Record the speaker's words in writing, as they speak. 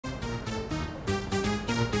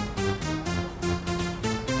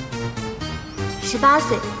18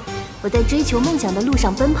岁，我在追求梦想的路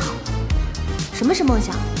上奔跑。什么是梦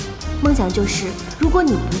想？梦想就是如果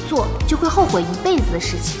你不做，就会后悔一辈子的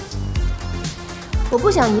事情。我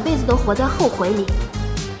不想一辈子都活在后悔里，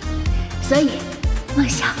所以梦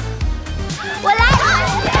想，我来了。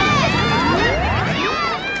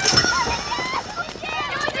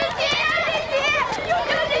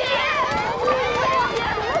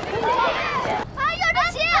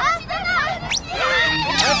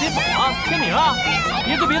 别走啊！天明啊，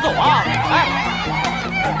别走别走啊！哎，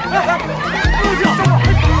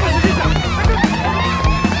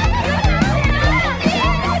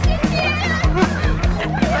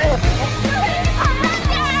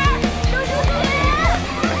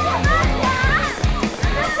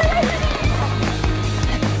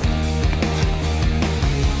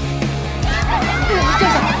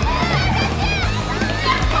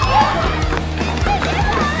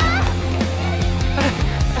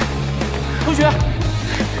不行，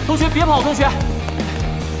同学别跑，同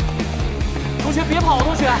学别跑，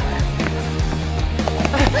同学，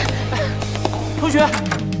同学，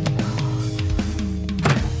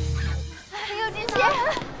刘金奇，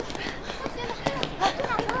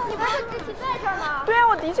你不是之前在这儿吗？对啊，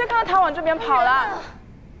我的确看到他往这边跑了。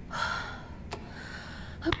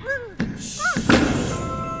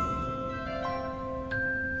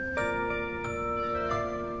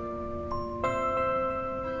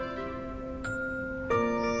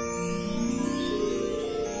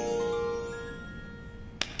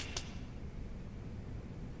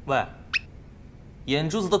喂，眼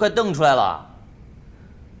珠子都快瞪出来了。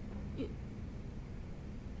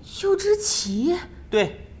邱之奇，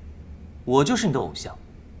对，我就是你的偶像，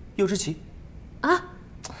邱之奇。啊？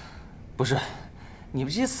不是，你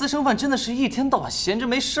们这些私生饭真的是一天到晚闲着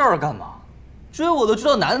没事儿干嘛？追我都追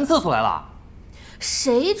到男厕所来了。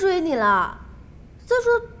谁追你了？再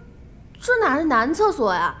说，这哪是男厕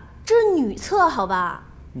所呀？这是女厕，好吧？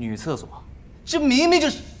女厕所，这明明就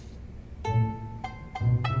是。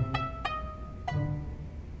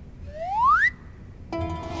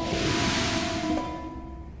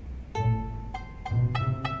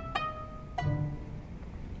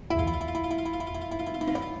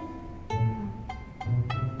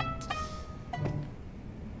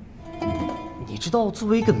 你知道，作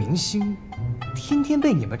为一个明星，天天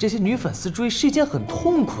被你们这些女粉丝追是一件很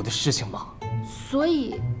痛苦的事情吗？所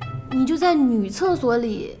以，你就在女厕所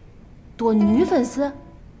里躲女粉丝？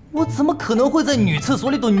我怎么可能会在女厕所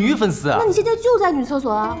里躲女粉丝啊？那你现在就在女厕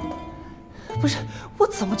所啊？不是，我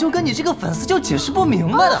怎么就跟你这个粉丝就解释不明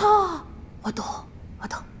白呢？哦，我懂，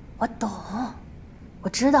我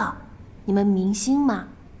知道，你们明星嘛，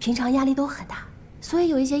平常压力都很大，所以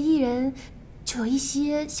有一些艺人。 就有一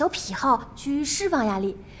些小癖好去释放压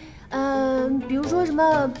力，比如说什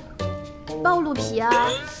么暴露癖啊、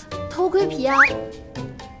偷窥癖啊，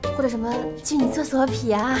或者什么进女厕所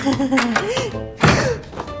癖啊。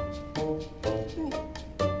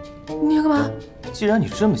你要干嘛？既然你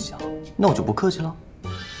这么想，那我就不客气了。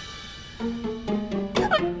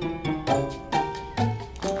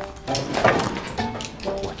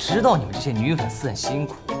我知道你们这些女粉丝很辛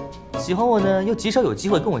苦。 喜欢我呢，又极少有机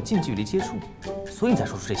会跟我近距离接触，所以你才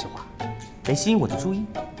说出这些话，来吸引我的注意，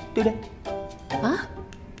对不对？啊！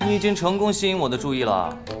你已经成功吸引我的注意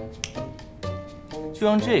了，就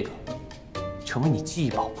让这个成为你记忆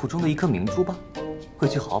宝库中的一颗明珠吧，回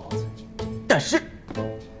去好好保存。但是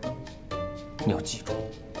你要记住，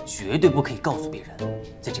绝对不可以告诉别人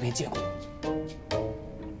在这边见过我。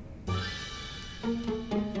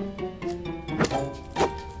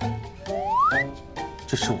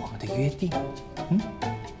 这是我们的约定，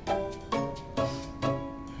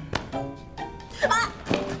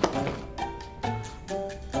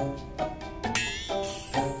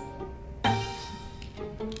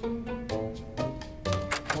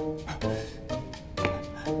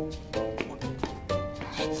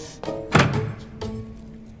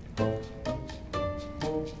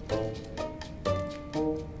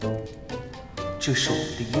这是我们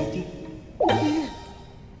的约定。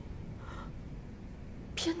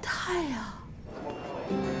 变态呀！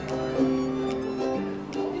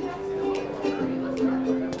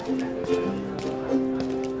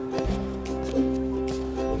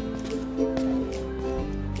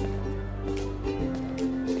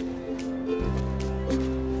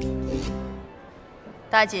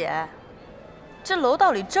大姐，这楼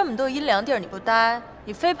道里这么多阴凉地儿你不待，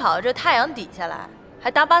你非跑到这太阳底下来，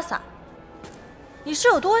还打把伞，你是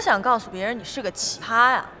有多想告诉别人你是个奇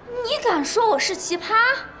葩呀？你敢说我是奇葩？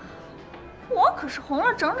我可是红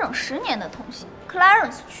了整整10年的童星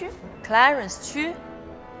 ，Clarence 区。Clarence 区？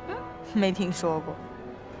没听说过。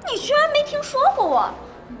你居然没听说过我？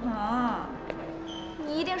啊！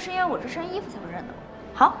你一定是因为我这身衣服才会认得我。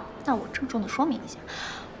好，那我郑重的说明一下，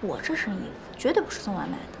我这身衣服绝对不是送外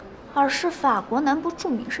卖的，而是法国南部著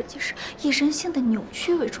名设计师以人性的扭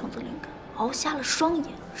曲为创作灵感，熬瞎了双眼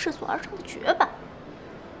制作而成的绝版。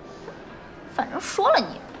反正说了你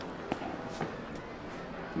也不懂。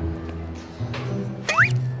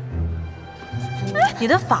你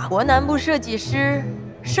的法国南部设计师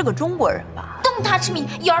是个中国人吧 Don't touch me!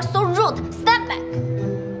 You are so rude. Stand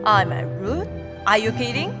back.？I'm rude? Are you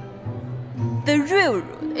kidding? The real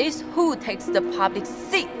rude is who takes the public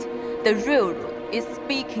seat. The real rude is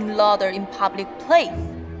speaking louder in public place.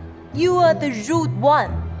 You are the rude one.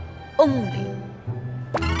 Only.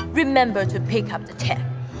 Remember to pick up the tab.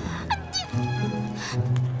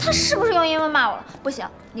 他是不是用英文骂我了？不行，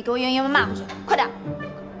你给我用英文骂回去，快点！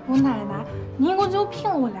我奶奶，您一共就聘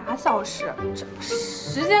了我2小时，这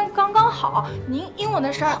时间刚刚好。您英文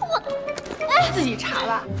的事儿自己查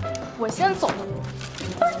吧，我先走了。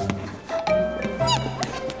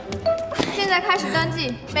现在开始登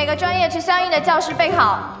记，每个专业去相应的教室备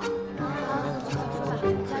考。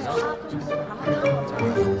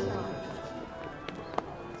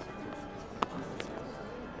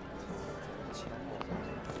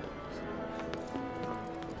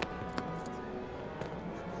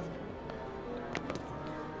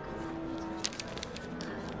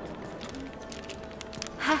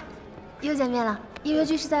嗨，又见面了。音乐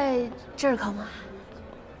剧是在这儿考吗？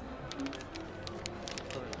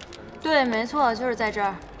对，没错，就是在这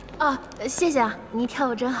儿。啊，谢谢啊，你跳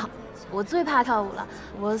舞真好。我最怕跳舞了，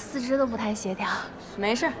我四肢都不太协调。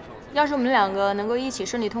没事，要是我们2个能够一起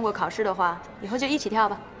顺利通过考试的话，以后就一起跳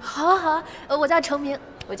吧。好啊好啊，我叫程明，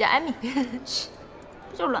我叫艾米。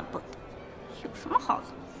不就乱蹦，有什么好的？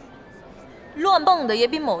乱蹦的也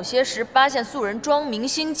比某些18线素人装明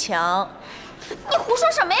星强。你胡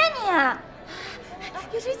说什么呀你？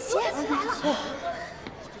有这钱来了。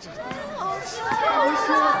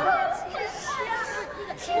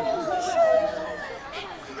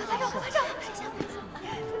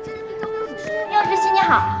柚之期你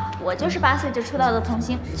好，我就是8岁就出道的童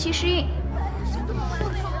星戚诗韵。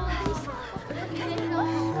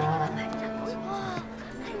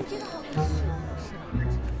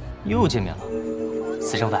又见面了，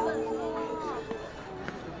私生饭。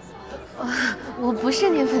我不是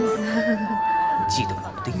你粉丝。记得我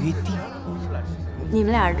们的约定。你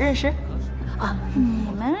们俩认识？啊，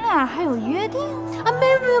你们俩还有约定啊？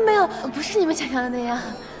没有，不是你们想象的那样。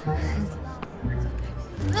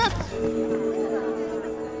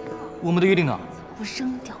我们的约定呢？我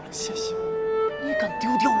扔掉了，谢谢。你敢丢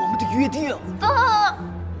掉我们的约定？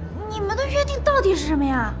你们的约定到底是什么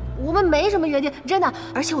呀？我们没什么约定，真的。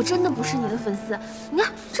而且我真的不是你的粉丝，你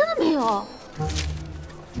看，真的没有。啊，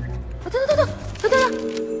等，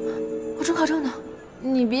我准考证呢。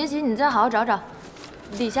你别急，你再好好找找，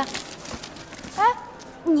底下。哎，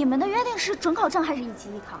你们的约定是准考证还是一期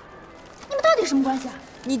一考？你们到底什么关系啊？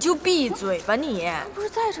你就闭嘴吧你！不是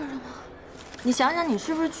在这儿了吗？你想想，你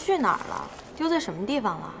是不是去哪儿了？丢在什么地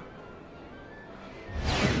方了？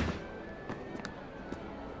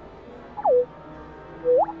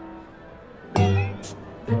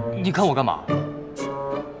你看我干嘛？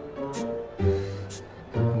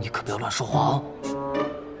你可不要乱说话哦。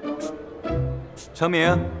程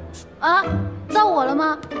明，啊，到我了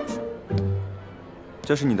吗？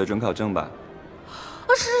这是你的准考证吧？啊，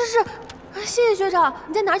是，谢谢学长。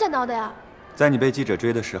你在哪儿捡到的呀？在你被记者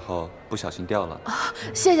追的时候不小心掉了。啊，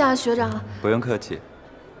谢谢啊，学长。不用客气，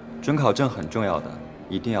准考证很重要的，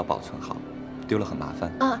一定要保存好，丢了很麻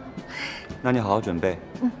烦。啊，那你好好准备。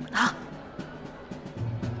好。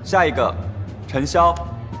下一个，陈潇。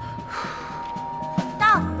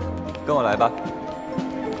到。跟我来吧。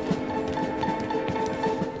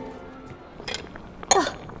哇，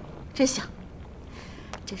真香！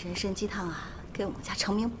这人参鸡汤啊，给我们家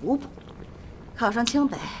程明补补，考上清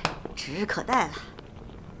北指日可待了。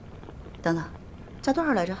等等，加多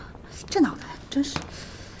少来着？这脑袋真是……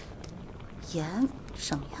盐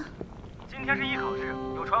什么呀？今天是艺考日，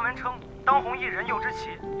有传闻称当红艺人柚之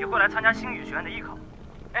琪也会来参加星语学院的艺考。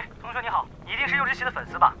哎，同学你好，你一定是柚之琪的粉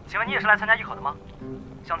丝吧？请问你也是来参加艺考的吗？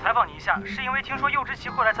想采访你一下，是因为听说柚之琪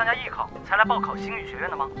会来参加艺考，才来报考星语学院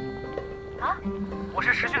的吗？啊？我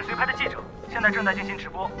是时讯随拍的记者，现在正在进行直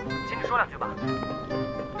播，请你说2句吧。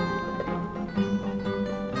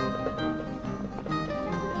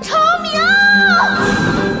程明，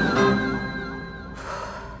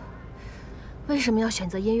为什么要选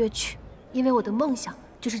择音乐剧？因为我的梦想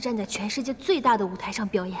就是站在全世界最大的舞台上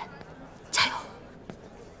表演。加油！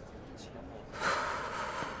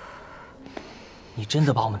你真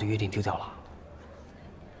的把我们的约定丢掉了？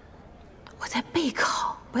我在备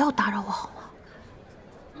考，不要打扰我好吗？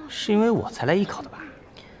是因为我才来艺考的吧？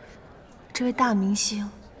这位大明星，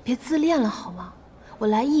别自恋了好吗？我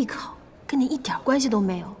来艺考跟你一点关系都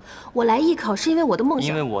没有。我来艺考是因为我的梦想。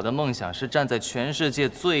因为我的梦想是站在全世界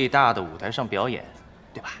最大的舞台上表演，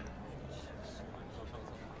对吧？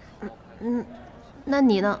那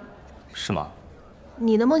你呢？是吗？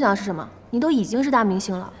你的梦想是什么？你都已经是大明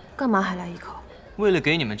星了，干嘛还来艺考？为了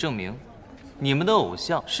给你们证明，你们的偶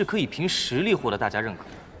像是可以凭实力获得大家认可的，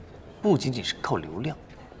不仅仅是靠流量。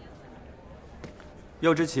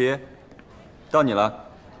右之奇，到你了。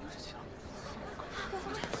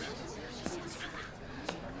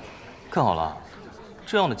看好了，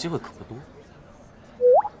这样的机会可不多。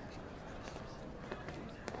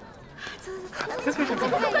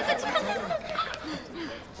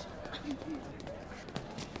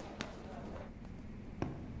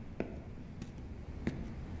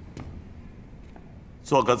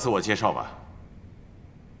做个自我介绍吧。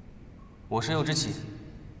我是右之奇。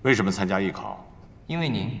为什么参加艺考？因为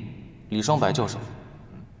您，李双白教授。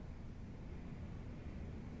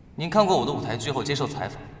您看过我的舞台剧后接受采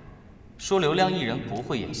访，说流量艺人不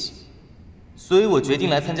会演戏，所以我决定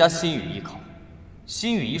来参加新语艺考。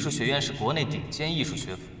新语艺术学院是国内顶尖艺术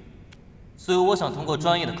学府，所以我想通过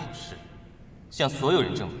专业的考试，向所有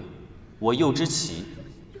人证明，我右之奇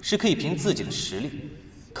是可以凭自己的实力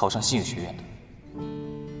考上新语学院的。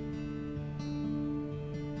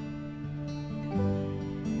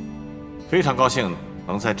非常高兴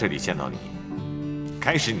能在这里见到你，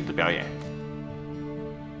开始你的表演。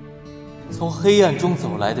从黑暗中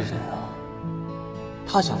走来的人啊，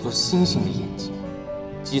他想做星星的眼睛，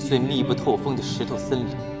击碎密不透风的石头森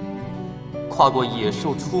林，跨过野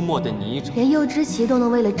兽出没的泥沼。连右之奇都能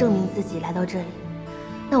为了证明自己来到这里，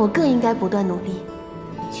那我更应该不断努力，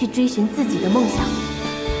去追寻自己的梦想。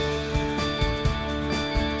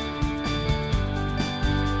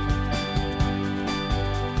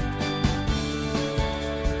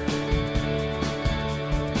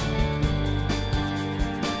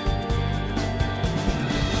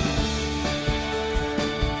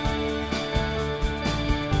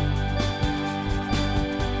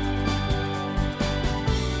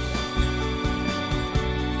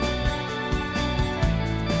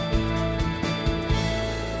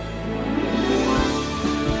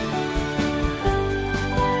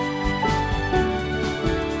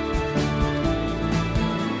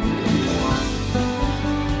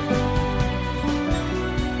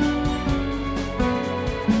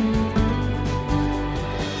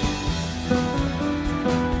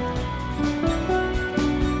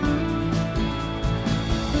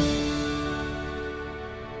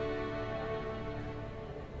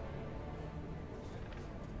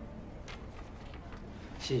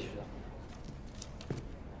谢谢学长。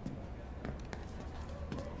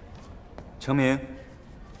程明，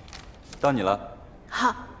到你了。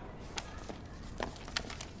好，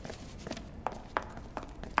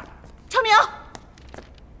程明，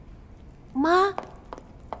妈，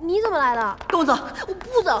你怎么来了？跟我走。我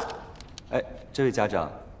不走。哎，这位家长，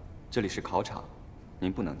这里是考场，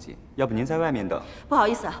您不能进，要不您在外面等。不好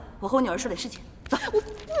意思啊，我和我女儿说点事情。走。我不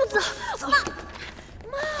走。走。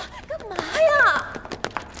妈，干嘛呀？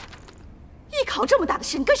艺考这么大的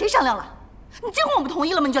事，你跟谁商量了？你结婚我们同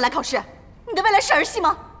意了吗？你就来考试？你的未来是儿戏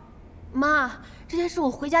吗？妈，这件事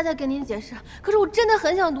我回家再跟您解释。可是我真的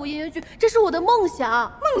很想读音乐剧，这是我的梦想。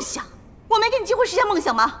梦想？我没给你机会实现梦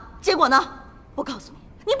想吗？结果呢？我告诉你，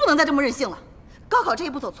你不能再这么任性了。高考这一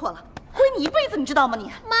步走错了，毁你一辈子，你知道吗？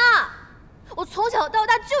你妈，我从小到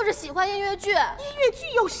大就是喜欢音乐剧。音乐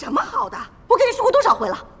剧有什么好的？我跟你说过多少回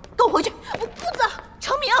了？跟我回去！我不走。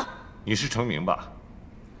程明，你是程明吧？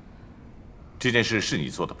这件事是你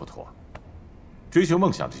做的不妥。追求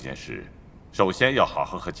梦想这件事，首先要好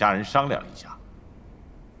好和家人商量一下。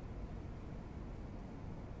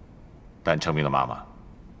但程明的妈妈，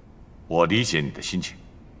我理解你的心情。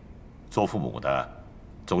做父母的，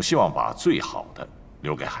总希望把最好的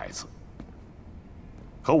留给孩子。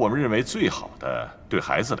可我们认为最好的对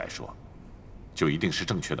孩子来说，就一定是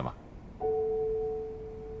正确的吗？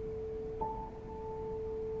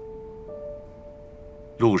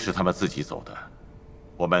路是他们自己走的，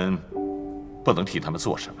我们不能替他们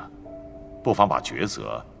做什么，不妨把抉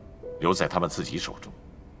择留在他们自己手中，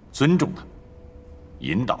尊重他们，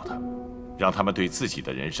引导他们，让他们对自己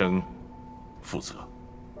的人生负责。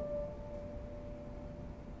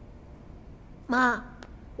妈，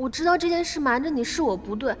我知道这件事瞒着你是我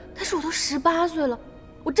不对，但是我都18岁了，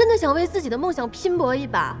我真的想为自己的梦想拼搏一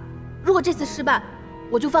把。如果这次失败，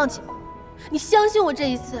我就放弃。你相信我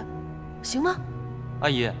这一次，行吗？阿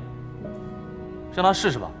姨，让他试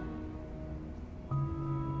试吧。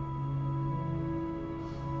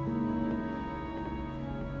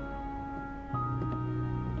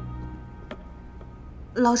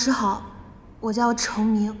老师好，我叫程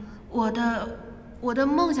明，我的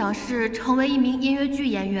梦想是成为一名音乐剧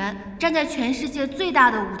演员，站在全世界最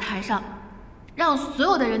大的舞台上，让所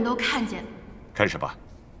有的人都看见。开始吧。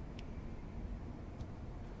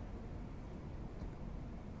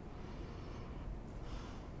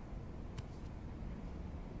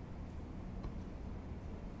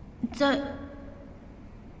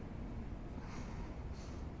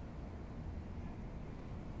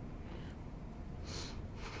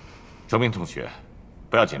程明同学，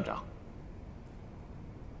不要紧张，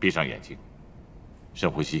闭上眼睛，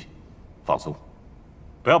深呼吸，放松，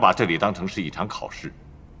不要把这里当成是一场考试。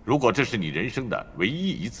如果这是你人生的唯一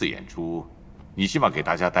一次演出，你希望给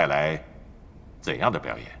大家带来怎样的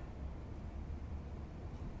表演？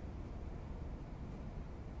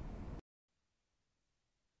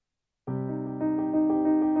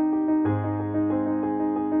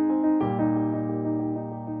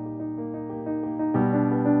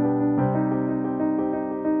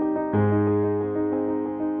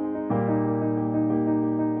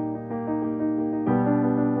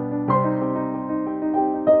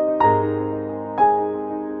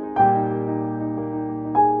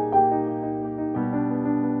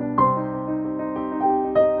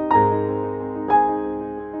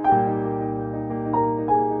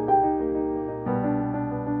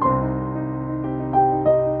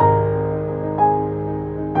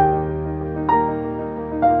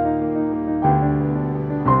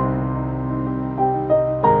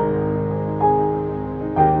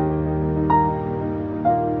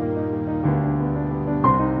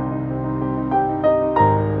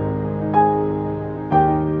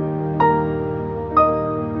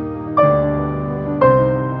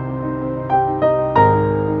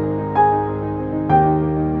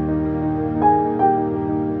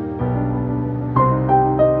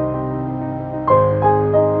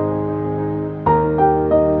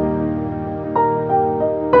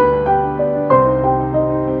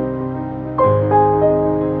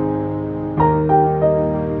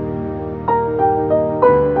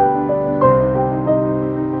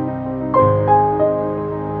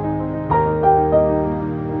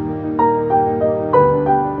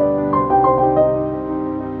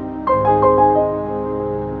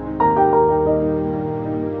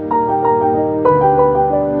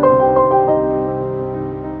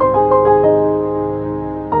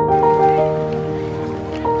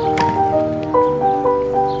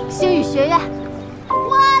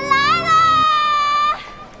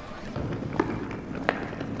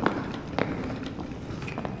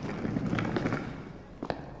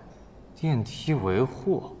电梯维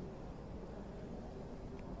护，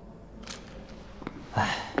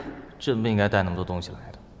哎，真不应该带那么多东西来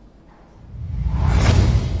的。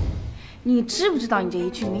你知不知道你这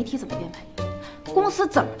一去媒体怎么编排你？公司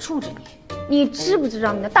怎么处置你？你知不知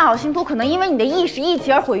道你的大好星途可能因为你的一时一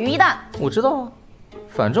气而毁于一旦？我知道啊，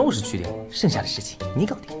反正我是去定了，剩下的事情你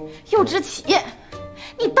搞定。幼稚企业，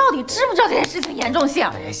你到底知不知道这件事情严重性？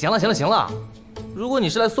哎，行了行了行了，如果你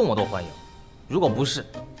是来送我都欢迎，如果不是，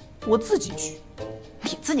我自己去。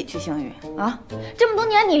你自己去星宇啊？这么多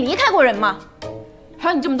年你离开过人吗？还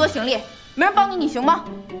有你这么多行李，没人帮你，你行吗？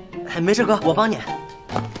哎，没事哥，我帮你。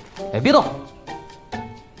哎，别动！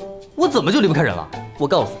我怎么就离不开人了？我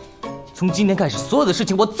告诉你，从今天开始，所有的事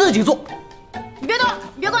情我自己做。你别动，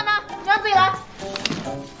你别管他，你让自己来。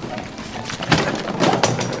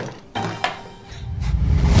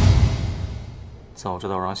早知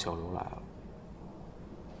道让小柔来了，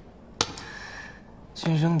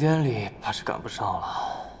晋升典礼怕是赶不上了，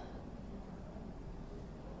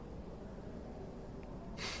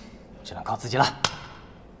只能靠自己了。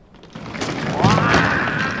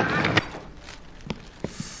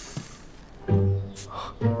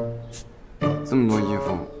这么多衣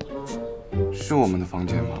服，是我们的房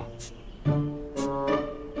间吗？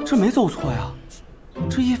这没走错呀，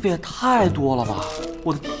这衣服也太多了吧！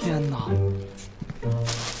我的天哪！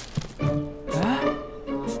哎，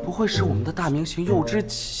不会是我们的大明星柚之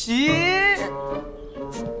奇？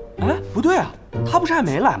哎，不对啊，他不是还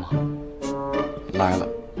没来吗？来了。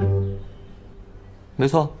没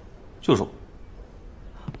错，就是我。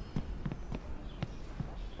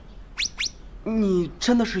你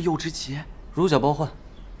真的是柚之奇？如假包换。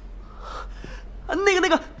那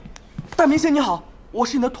个，大明星你好，我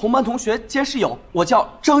是你的同班同学兼室友，我叫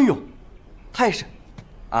张勇，他也是。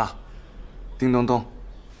啊，叮咚咚。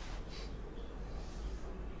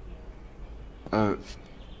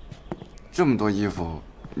这么多衣服，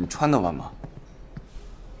你穿得完吗？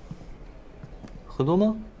很多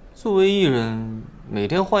吗？作为艺人，每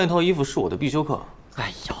天换一套衣服是我的必修课。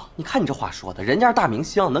哎呦，你看你这话说的，人家是大明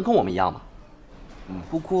星，能跟我们一样吗？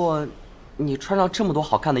不过，你穿上这么多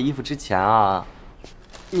好看的衣服之前啊，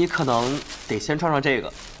你可能得先穿上这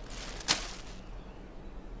个。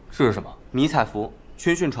这是什么？迷彩服，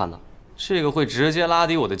军训穿的。这个会直接拉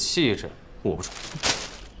低我的气质，我不穿。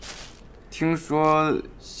听说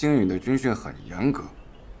星宇的军训很严格，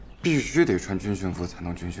必须得穿军训服才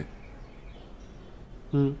能军训。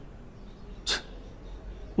切，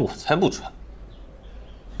我才不穿。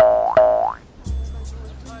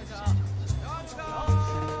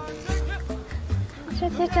这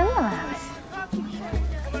期真的来了。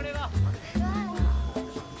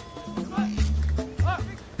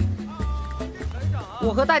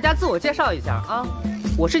我和大家自我介绍一下啊，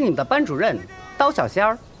我是你们的班主任刀小仙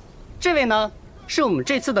儿，这位呢是我们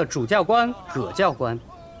这次的主教官葛教官，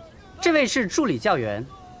这位是助理教员，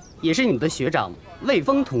也是你们的学长魏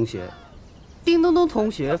峰同学，丁东东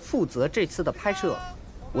同学负责这次的拍摄。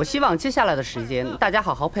我希望接下来的时间大家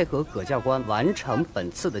好好配合葛教官完成本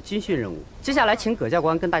次的军训任务。接下来请葛教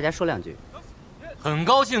官跟大家说两句。很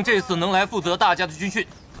高兴这次能来负责大家的军训，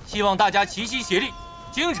希望大家齐心协力，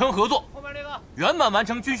精诚合作，圆满完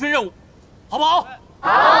成军训任务，好不好？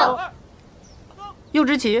好。右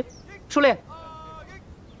执旗，出列。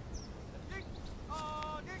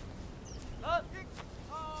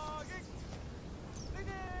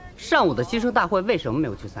上午的新生大会为什么没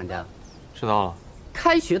有去参加？知道了。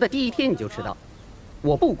开学的第一天你就知道。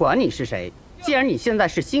我不管你是谁，既然你现在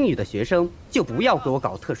是星宇的学生，就不要给我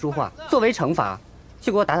搞特殊化。作为惩罚，去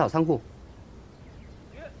给我打扫仓库。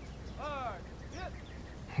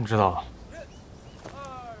知道了。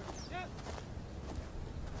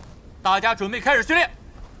大家准备开始训练，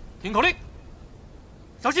听口令，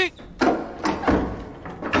小心！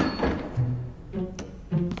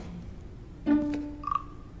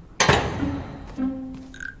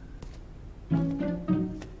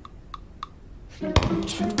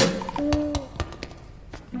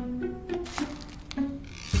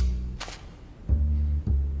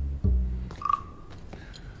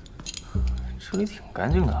这里挺干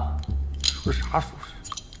净的，说啥舒适？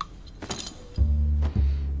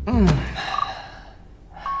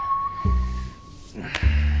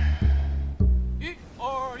一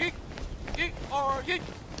二一，一二一，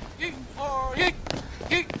一二一，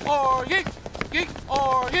一二一，一二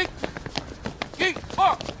一，一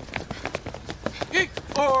二，一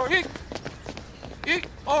二一，一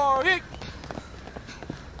二一。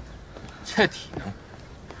这体能，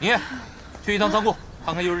你去一趟仓库，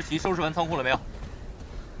看看幼儿旗收拾完仓库了没有？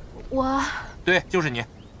我，对，就是你，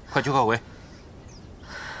快去快回。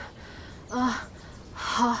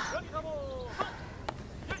好。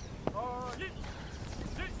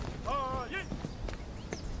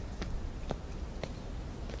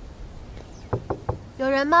有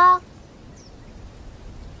人吗？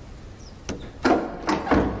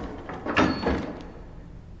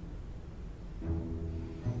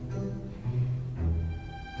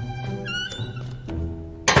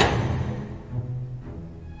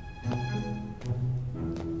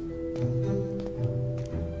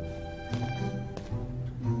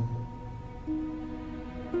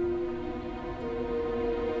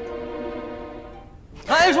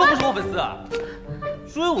还说不是我粉丝啊？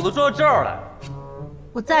追我都追到这儿来。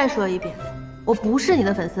我再说一遍，我不是你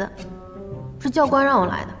的粉丝，是教官让我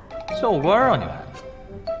来的。教官让你来的，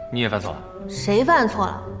你也犯错了？谁犯错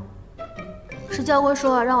了？是教官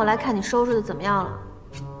说让我来看你收拾的怎么样了。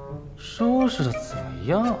收拾的怎么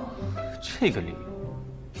样？这个理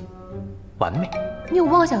由完美。你有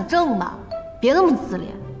妄想症吧？别那么自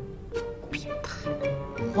恋。变态。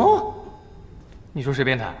哦，你说谁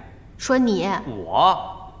变态？说你。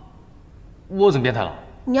我怎么变态了？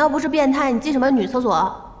你要不是变态，你进什么女厕所？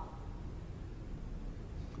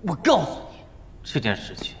我告诉你，这件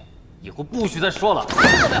事情以后不许再说了。你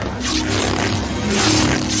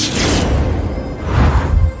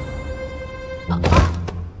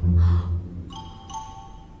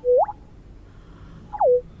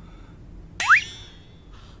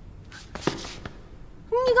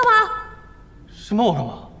干嘛？什么我干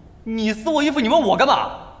嘛？你撕我衣服，你问我干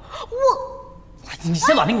嘛？你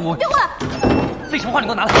先把那个我别过来！废什么话？你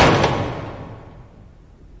给我拿来！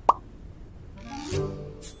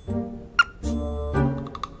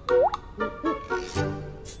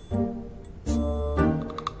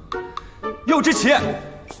右之奇，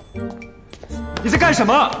你在干什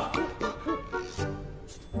么？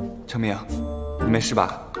程明，你没事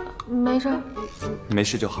吧？没事。你没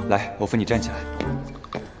事就好。来，我扶你站起来。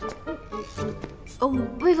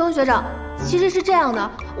魏峰学长，其实是这样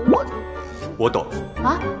的，我懂。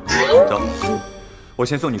啊？走，我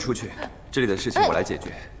先送你出去，这里的事情我来解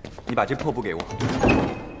决。你把这破布给我。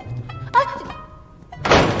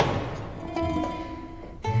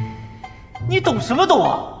你懂什么懂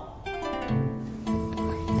啊？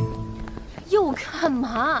又干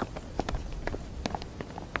嘛？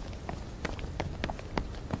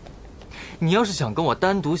你要是想跟我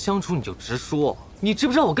单独相处，你就直说。你知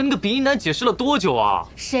不知道我跟那个鼻音男解释了多久啊？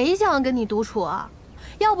谁想跟你独处啊？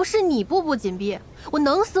要不是你步步紧逼，我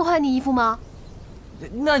能撕坏你衣服吗？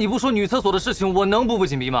那你不说女厕所的事情，我能步步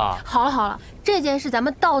紧逼吗？好了好了，这件事咱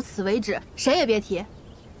们到此为止，谁也别提。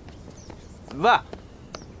喂，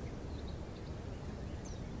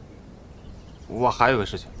我还有个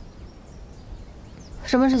事情。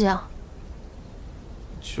什么事情？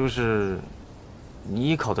就是你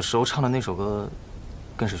艺考的时候唱的那首歌，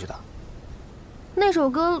跟谁学的？那首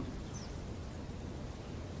歌，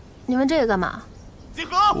你问这个干嘛？集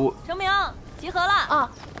合！成明，集合了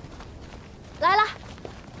啊！来了。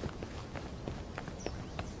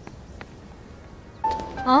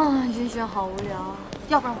啊，军训好无聊啊，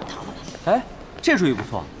要不然我逃了吧？哎，这主意不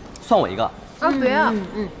错，算我一个。啊，别啊！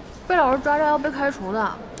被老师抓着要被开除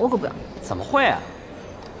的，我可不要。怎么会啊？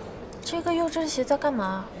这个右之奇在干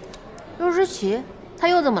嘛？右之奇，他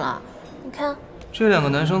又怎么了？你看，这两个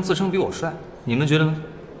男生自称比我帅，你们觉得呢？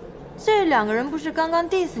这两个人不是刚刚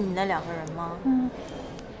diss 你那两个人吗？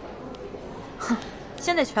哼，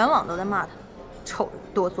现在全网都在骂他，丑人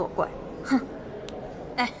多作怪。哼，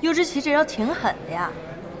哎，右之奇这招挺狠的呀。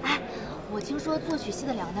哎，我听说作曲系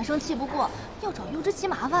的两个男生气不过，要找右之奇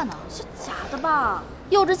麻烦呢。是假的吧？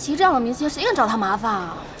右之奇这样的明星，谁敢找他麻烦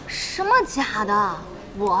啊？什么假的？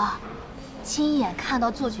我亲眼看到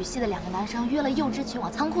作曲系的两个男生约了右之奇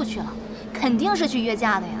往仓库去了，肯定是去约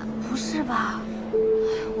架的呀。不是吧？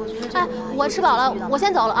我觉得这……哎，我吃饱了，我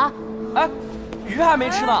先走了啊。哎，鱼还没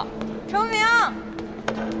吃呢。成明。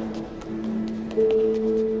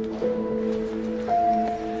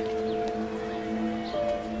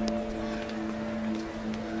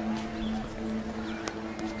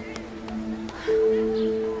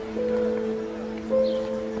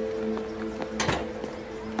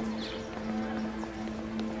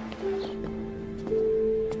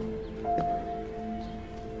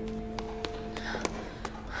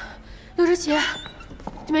右之奇，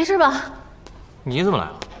你没事吧？你怎么来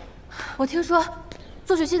了？我听说，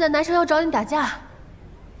作曲系的男生要找你打架。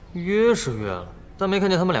约是约了，但没看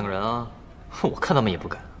见他们两个人啊。我看他们也不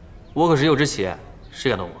敢。我可是右之奇，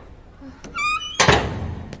谁敢动我？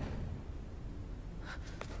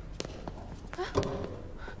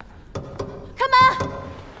开门！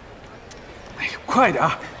哎呀，快点，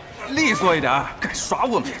利索一点，敢耍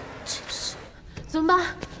我们！真是。怎么办？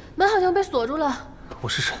门好像被锁住了。我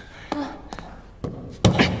试试。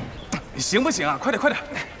行不行啊？快点，快点！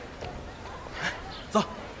走。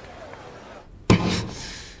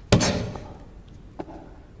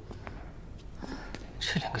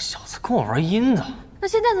这两个小子跟我玩阴的。那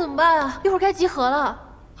现在怎么办啊？一会儿该集合了。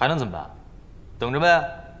还能怎么办？等着呗。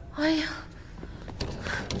哎呀！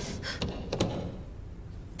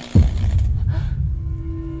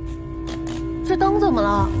这灯怎么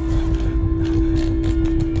了？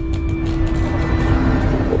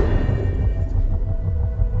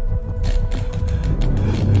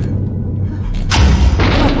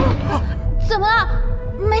怎么了？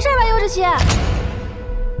没事吧，右之奇？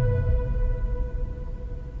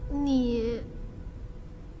你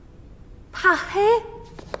怕黑？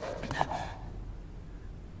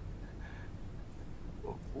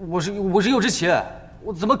我是右之奇，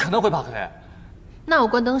我怎么可能会怕黑？那我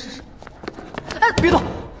关灯试试。哎，别动！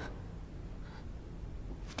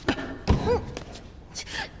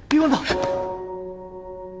别关灯！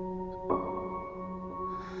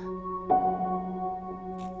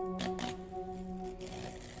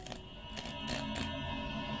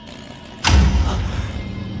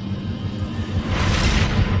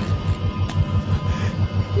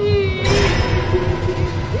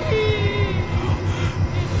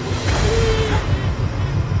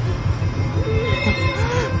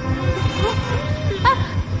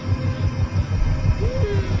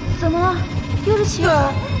怎么了，右之奇？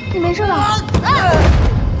你没事吧？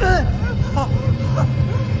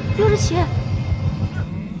右之奇，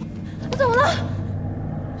你怎么了？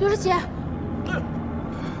右之奇，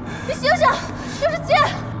你醒醒！右之奇，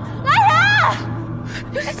来人！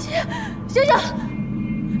右之奇，醒醒！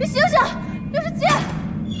你醒醒！右之奇！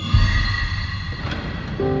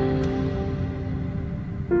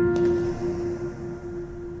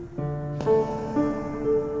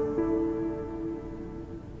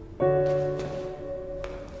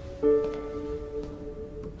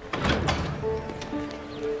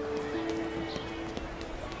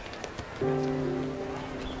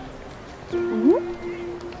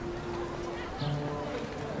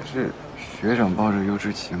是学长抱着右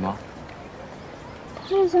之奇吗？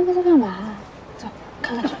这三个在干嘛？走，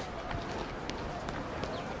看看去。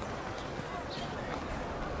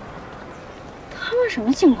他们什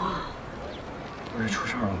么情况啊？不是出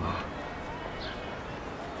事了吗？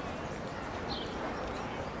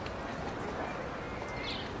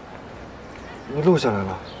你录下来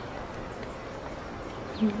了。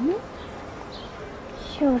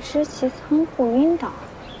右之奇仓库晕倒，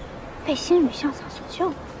被星宇校草所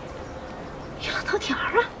救，上了头条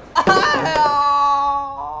了。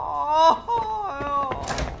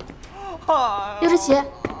右之奇，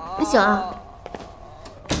你醒啊！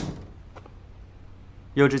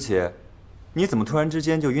右之奇，你怎么突然之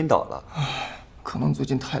间就晕倒了？可能最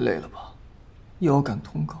近太累了吧，又要赶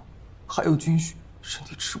通告，还有军训，身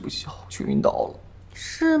体吃不消，就晕倒了。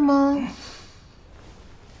是吗？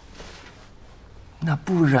那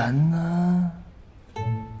不然呢？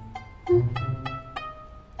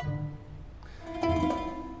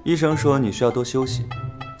医生说你需要多休息。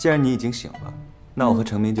既然你已经醒了，那我和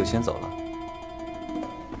程明就先走了。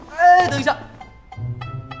哎，等一下，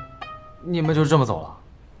你们就这么走了？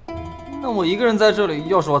那我一个人在这里，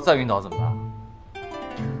要是我再晕倒怎么办？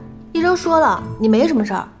医生说了，你没什么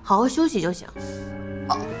事儿，好好休息就行。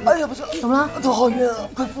哎呀，不行，怎么了？头好晕啊，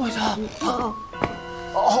快扶一下。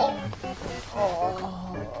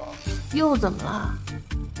又怎么了？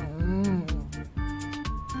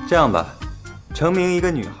这样吧，程明一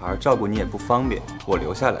个女孩照顾你也不方便，我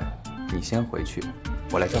留下来，你先回去，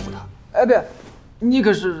我来照顾她。哎，别，你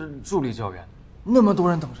可是助理教员，那么多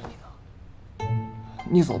人等着你呢。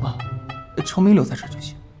你走吧，程明留在这儿就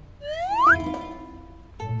行。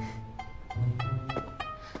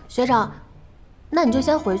学长，那你就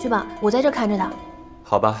先回去吧，我在这看着他。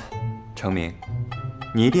好吧，程明，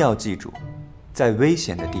你一定要记住，在危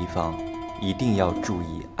险的地方一定要注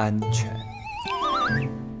意安全。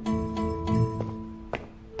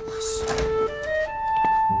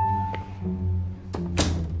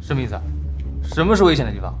什么意思？什么是危险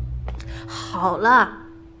的地方？好了，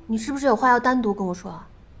你是不是有话要单独跟我说？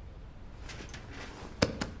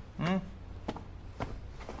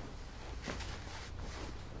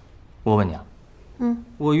我问你啊，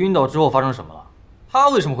我晕倒之后发生什么了？他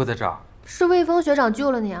为什么会在这儿？是魏峰学长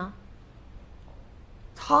救了你啊。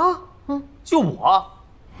他？救我？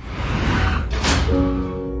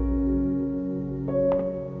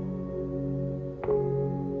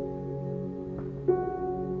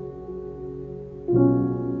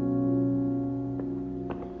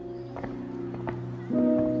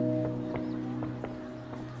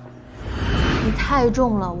你太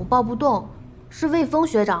重了，我抱不动。是魏峰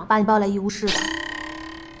学长把你抱来医务室的。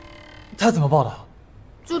他怎么抱的？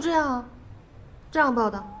就这样啊，这样抱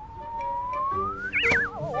的。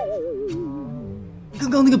刚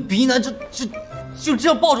刚那个鼻音男就这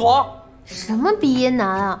样抱着我？什么鼻音男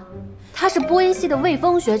啊？他是播音系的魏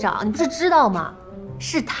峰学长，你不是知道吗？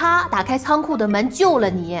是他打开仓库的门救了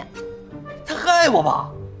你。他害我吧？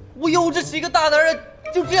我幼稚起一个大男人，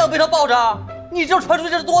就这样被他抱着？你知道传出去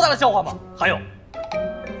这是多大的笑话吗？还有，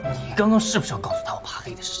你刚刚是不是要告诉他我怕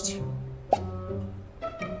黑的事情？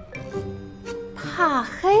怕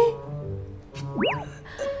黑？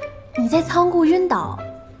你在仓库晕倒，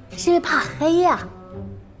是因为怕黑呀？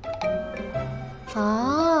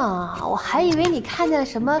啊，我还以为你看见了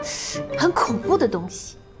什么很恐怖的东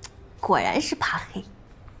西，果然是怕黑。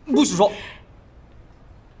不许说！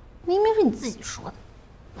明明是你自己说的。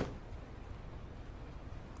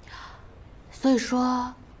所以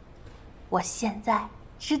说，我现在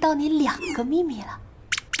知道你2个秘密了。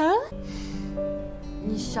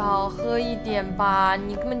你少喝一点吧，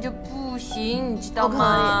你根本就不行，你知道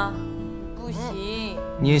吗？不行。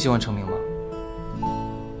你也喜欢程明吗？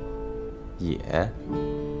也。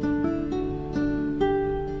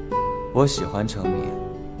我喜欢程明，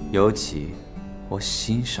尤其我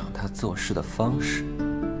欣赏他做事的方式，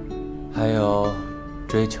还有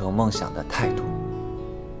追求梦想的态度。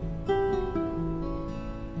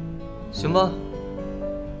行吧，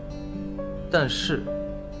但是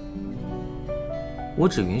我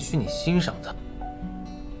只允许你欣赏他。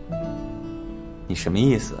你什么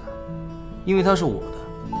意思？因为他是我的，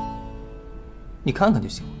你看看就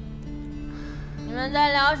行了。你们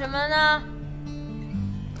在聊什么呢？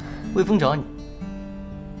魏峰找你。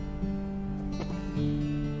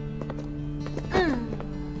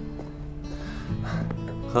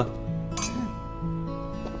喝。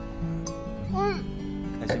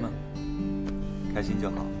开心吗？开心就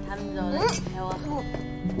好。他们走了，你陪我喝。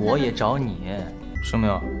我也找你，生明。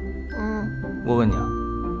我问你啊，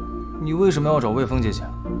你为什么要找魏峰借钱？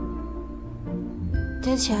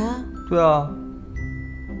借钱？对啊。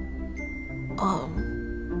哦，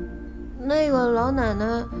那个老奶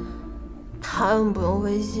奶他们不用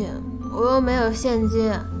微信，我又没有现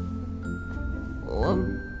金，我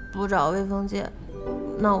不找微风借，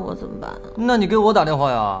那我怎么办啊？那你给我打电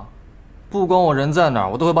话呀，不管我人在哪儿，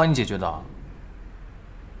我都会帮你解决的。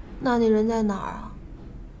那你人在哪儿啊？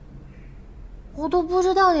我都不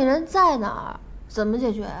知道你人在哪儿，怎么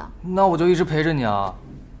解决呀？那我就一直陪着你啊。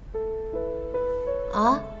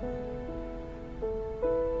啊？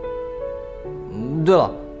对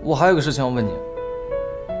了，我还有个事情要问你，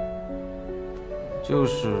就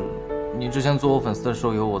是你之前做我粉丝的时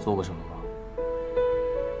候，有我做过什么吗？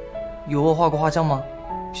有我画过画像吗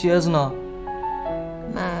 ？PS 呢？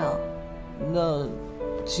没有。那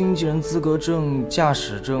经纪人资格证、驾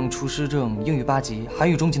驶证、厨师证、英语8级、韩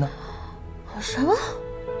语中级呢？什么？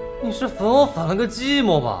你是粉我粉了个寂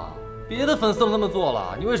寞吧？别的粉丝都那么做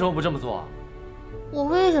了，你为什么不这么做？我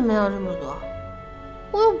为什么要这么做？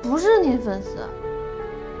我又不是你粉丝。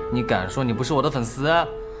你敢说你不是我的粉丝？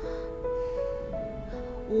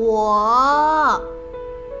我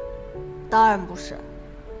当然不是。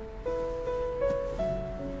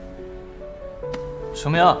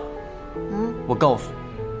程明，我告诉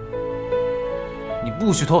你，你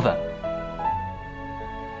不许脱粉。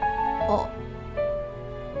哦。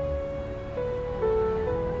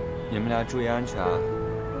你们俩注意安全啊，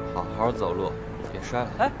好好走路，别摔了。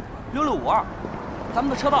哎，6652，咱们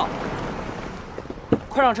的车到，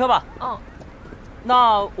快上车吧。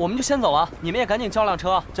那我们就先走了，你们也赶紧叫辆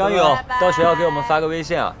车。张勇，到学校给我们发个微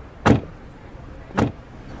信啊。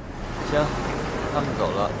行，他们走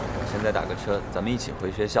了，我现在打个车，咱们一起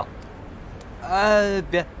回学校。哎，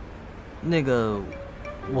别，那个，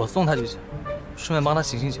我送他就行，顺便帮他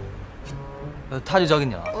醒醒。他就交给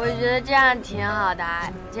你了。我觉得这样挺好的，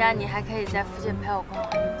这样你还可以在附近陪我逛。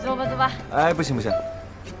走吧，走吧。哎，不行不行，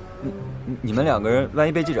你们两个人万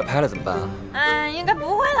一被记者拍了怎么办啊？应该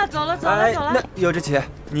不会了。走了，走了，走了。那有志奇，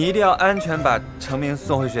你一定要安全把程明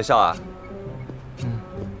送回学校啊。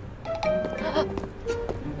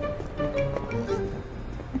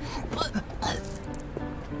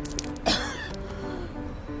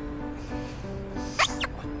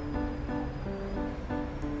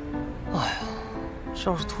这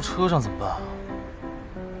要是吐车上怎么办啊？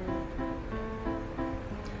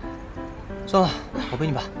算了，我背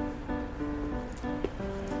你吧。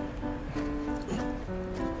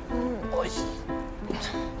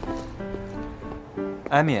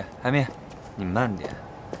艾米，你慢点。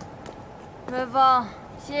微风，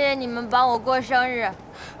谢谢你们帮我过生日，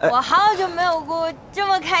我好久没有过这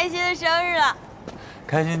么开心的生日了。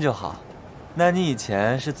开心就好。那你以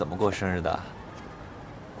前是怎么过生日的？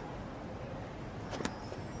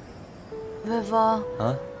微风，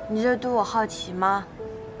你这对我好奇吗？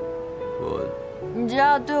你知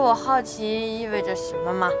道对我好奇意味着什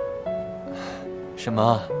么吗？什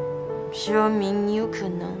么？说明你有可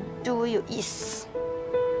能对我有意思。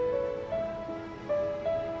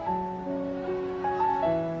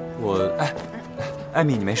艾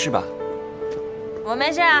米，你没事吧？我没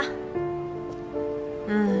事啊。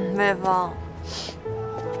微风，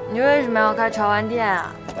你为什么要开潮玩店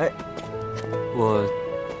啊？我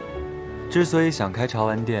之所以想开潮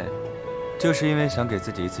玩店，就是因为想给自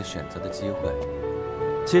己一次选择的机会。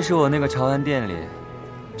其实我那个潮玩店里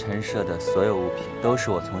陈设的所有物品都是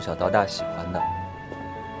我从小到大喜欢的，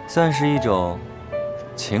算是一种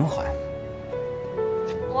情怀。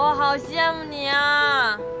我好羡慕你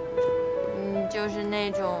啊！就是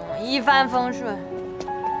那种一帆风顺、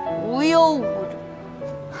无忧无虑、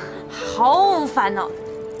毫无烦恼的。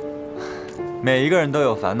每一个人都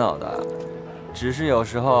有烦恼的，只是有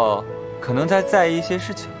时候可能在意一些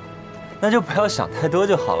事情，那就不要想太多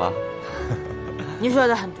就好了。你说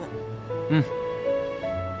的很对。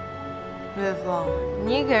微风，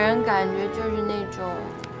你给人感觉就是那种，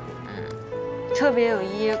特别有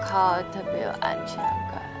依靠，特别有安全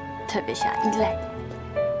感，特别想依赖你。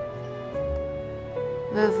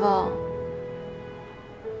微风，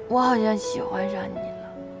我好像喜欢上你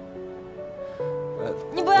了。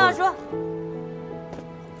你不要说。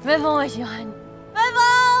微风，我喜欢你。微风，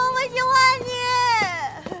我喜欢你。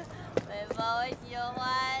微风，我喜欢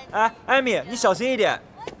你。哎，艾米，你小心一点。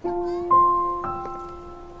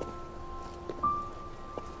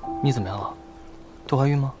你怎么样了？都怀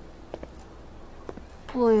孕吗？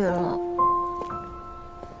不孕了。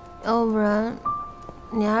要不然，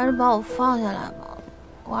你还是把我放下来吧，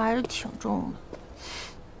我还是挺重的。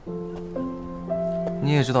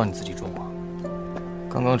你也知道你自己重啊。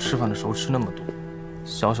刚刚吃饭的时候吃那么多，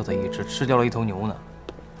小小的一只吃掉了一头牛呢。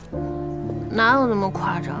哪有那么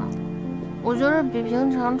夸张？我觉得比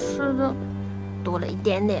平常吃的多了一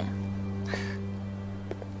点点。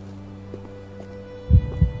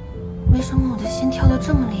为什么我的心跳得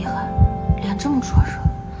这么厉害？脸这么灼热，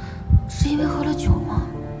是因为喝了酒吗？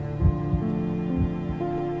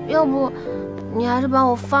要不，你还是把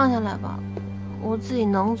我放下来吧，我自己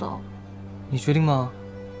能走。你决定吗？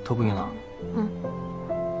头不晕了？嗯。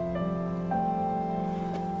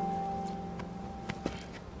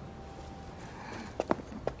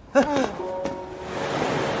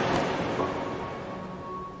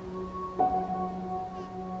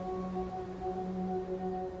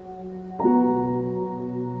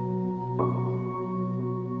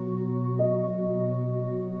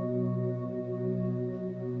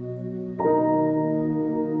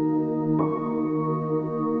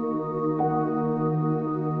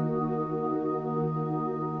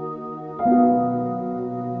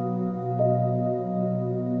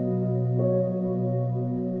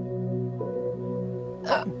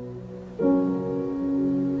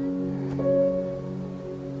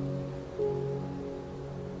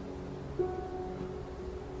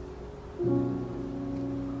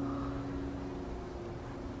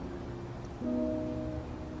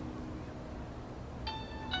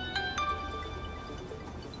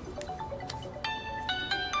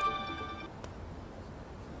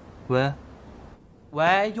喂，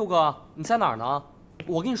喂，佑哥，你在哪儿呢？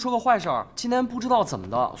我跟你说个坏事儿，今天不知道怎么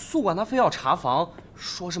的，宿管他非要查房，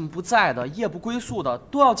说什么不在的、夜不归宿的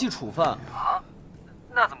都要记处分。啊？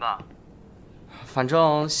那怎么办？反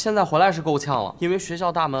正现在回来是够呛了，因为学校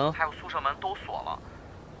大门还有宿舍门都锁了，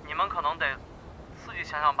你们可能得自己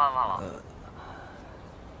想想办法了。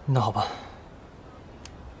那好吧。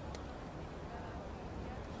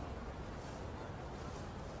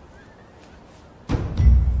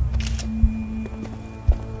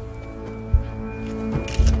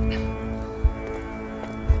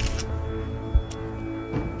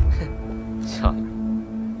漂亮，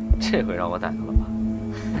这回让我逮到了吧？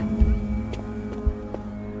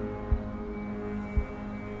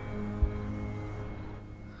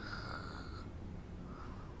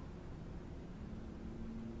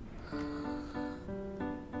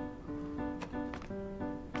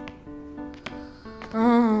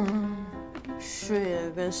睡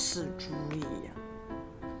得跟死猪一样。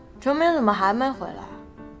程明怎么还没回来？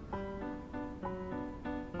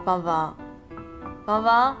芳芳，芳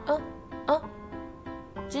芳，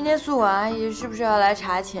今天宿管阿姨是不是要来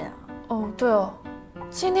查寝啊？哦，对哦，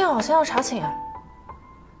今天好像要查寝。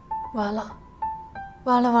完了，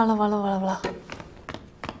完了，完了，完了，完了，完了！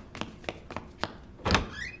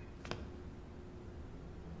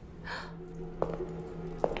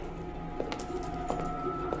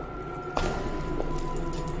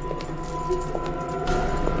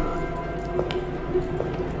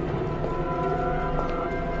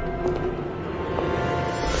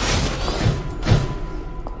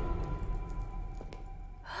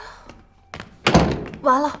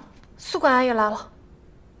完了，宿管阿姨来了。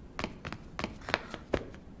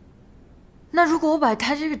那如果我把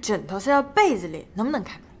她这个枕头塞到被子里，能不能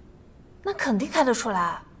看出来？那肯定看得出来。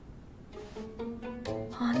啊，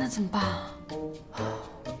那怎么办啊？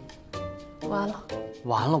完了，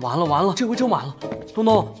完了，完了，完了！这回真完了。东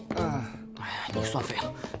东，哎呀，你算废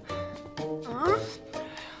了。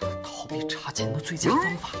逃避查寝的最佳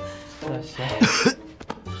方法，双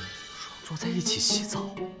坐在一起洗澡。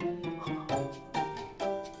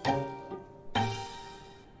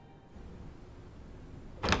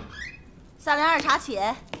402查寝。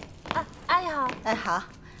阿姨好。哎，好，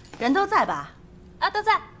人都在吧？啊，都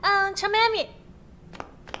在。陈明、艾米。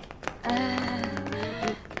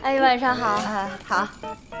阿姨晚上好。好。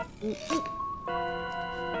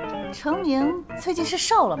程明最近是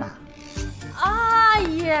瘦了吗？阿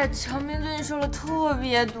姨，程明最近瘦了特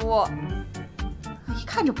别多，一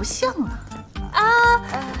看就不像啊。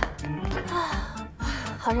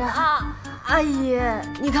好热啊！阿姨，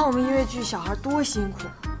你看我们音乐剧小孩多辛苦，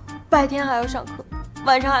白天还要上课，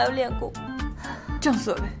晚上还要练功，正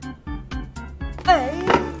所谓，哎，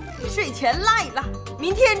睡前拉一拉，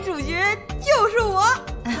明天主角就是我。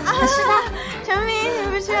是的，程明，你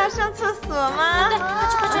不是要上厕所吗？对，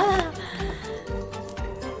快去。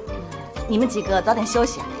你们几个早点休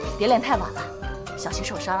息，别练太晚了，小心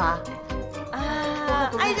受伤啊！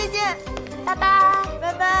阿姨再见，拜拜，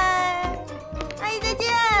拜拜，阿姨再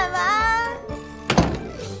见，晚安。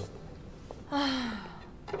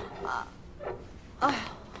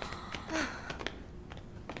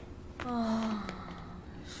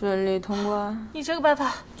顺利通关。你这个办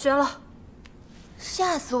法绝了，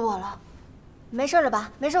吓死我了！没事了吧？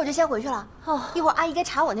没事，我就先回去了。哦，一会儿阿姨该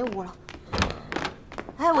查我那屋了。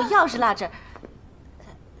哎，我钥匙落这儿。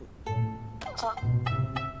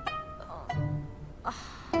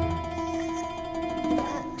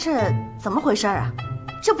这怎么回事啊？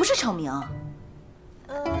这不是程明。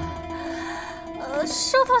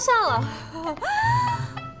收套上了。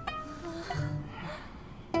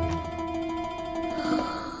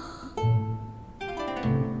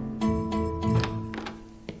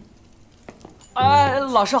哎，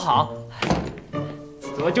老师好。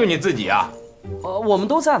怎么就你自己啊？我们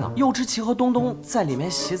都在呢。柚之奇和东东在里面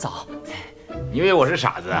洗澡。你以为我是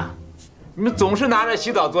傻子啊？你们总是拿着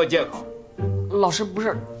洗澡做借口。老师不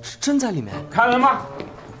是真在里面？开门吧，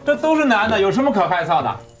这都是男的，有什么可害臊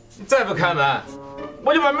的？你再不开门，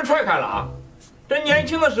我就把门踹开了啊！这年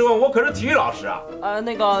轻的时候我可是体育老师啊。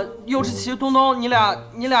那个柚之奇、东东，你俩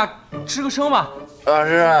吱个声吧。老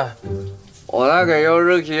师，我来给柚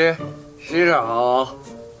之奇洗澡。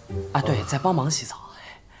啊，对，在帮忙洗澡。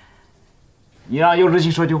你让柚之奇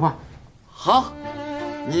说句话。好，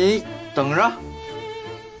你等着。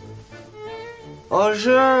老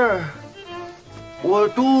师，我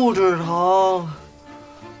肚子疼，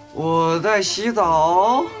我在洗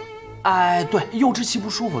澡。哎，对，柚之奇不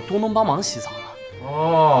舒服，东东帮忙洗澡呢。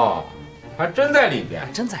哦，还真在里边。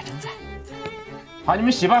真在。好，你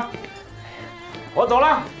们洗吧，我走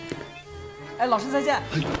了。哎，老师再见，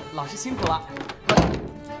老师辛苦了。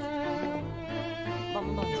忘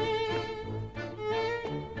记。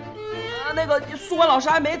那个宿管老师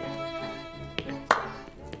还没。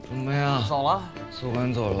怎么样？走了。宿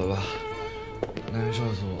管走了吧？难受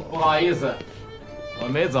死我。不好意思，我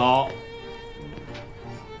没走。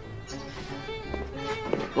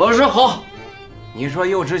老师好。你说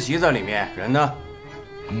柚之奇在里面，人呢？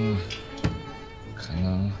可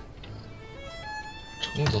能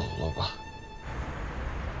冲走了吧。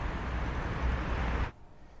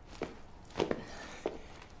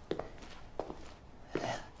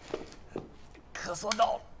咳嗽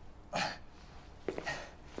到了，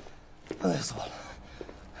累死我了。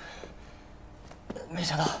没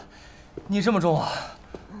想到你这么重啊！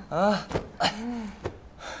啊！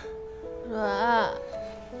水。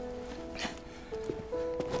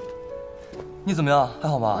你怎么样？还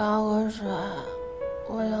好吗？我要喝水，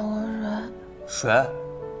我想喝水。水？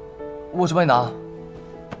我去帮你拿。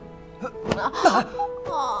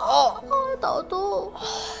导肚。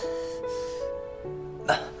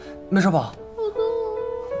没事吧？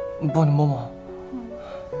我帮你摸摸。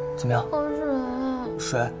怎么样？喝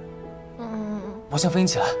水。水？我先扶你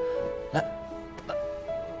起来。来。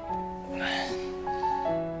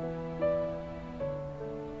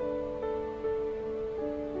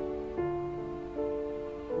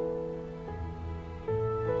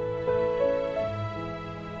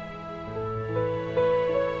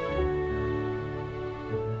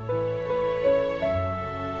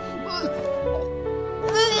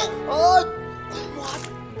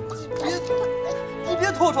你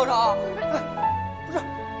别吐我床上啊！不是，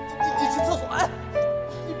你去厕所。哎，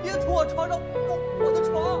你别吐我床上，我的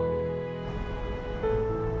床。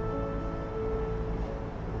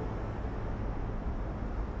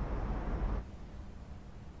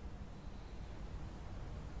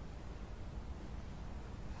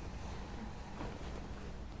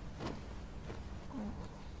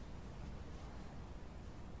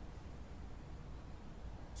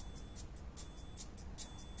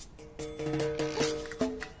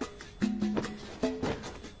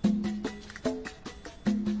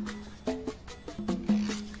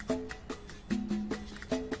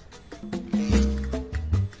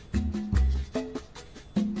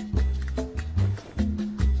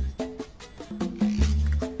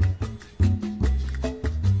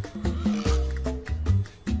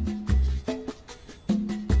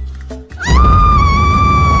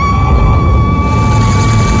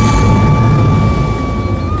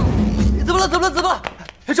怎么了？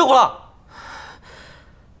救火了！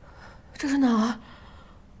这是哪儿？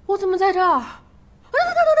我怎么在这儿？等，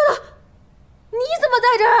你怎么在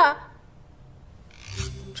这儿？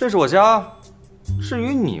这是我家。至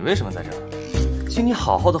于你为什么在这儿，请你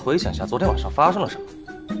好好的回想一下昨天晚上发生了什么，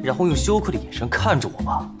然后用羞愧的眼神看着我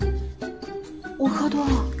吧。我喝多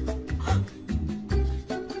了，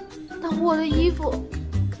但我的衣服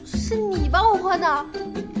是你帮我换的，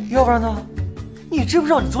要不然呢？你知不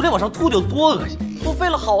知道你昨天晚上吐的有多恶心？我费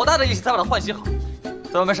了好大的力气才把它换洗好，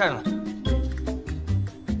在外面晒着呢。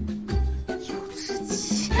柚之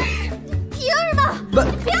奇，你凭什么？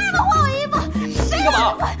你凭什么换我衣服？谁干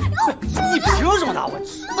嘛？你凭什么打我？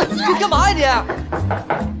你干嘛呀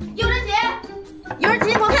你？柚之奇，柚之奇，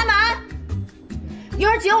你给我开门！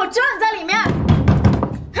柚之奇，我知道你在里面，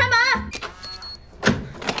开门！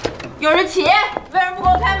柚之奇，为什么不给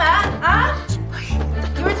我开门啊？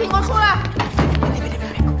柚之奇，你给我出来！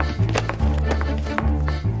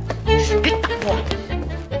别打我！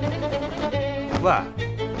喂，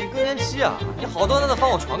你更年期啊？你好端端的翻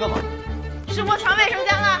我床干嘛？是我床卫生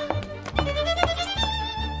间呢。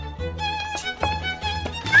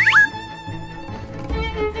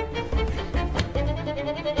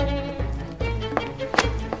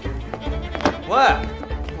喂，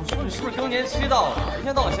我说你是不是更年期到了？一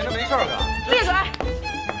天到晚闲着没事干。闭嘴！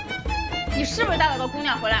你是不是带了个姑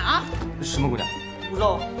娘回来啊？什么姑娘？不知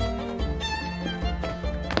道。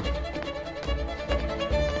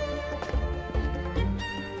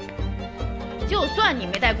就算你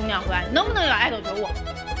没带姑娘回来，能不能有爱豆觉悟？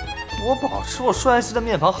我保持我帅气的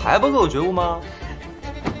面庞，还不够有觉悟吗？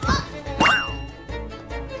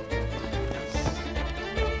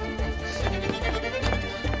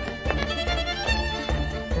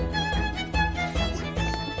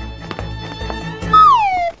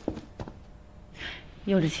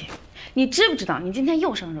尤志奇，你知不知道你今天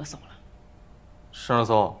又上热搜了？上热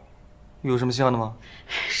搜，有什么稀罕的吗？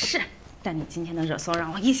是，但你今天的热搜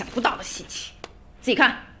让我意想不到的稀奇。自己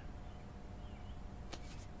看。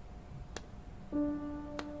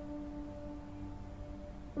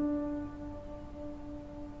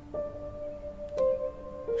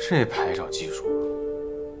这拍照技术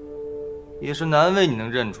也是难为你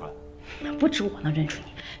能认出来。不止我能认出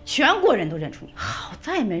你，全国人都认出你。好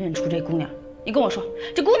在没认出这姑娘。你跟我说，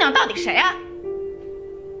这姑娘到底谁啊？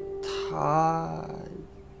她……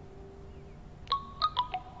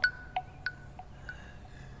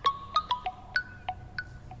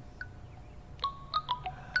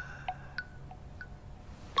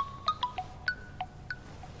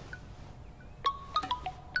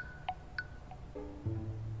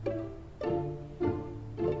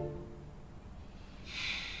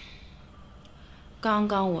刚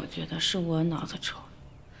刚我觉得是我脑子抽了，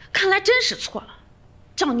看来真是错了。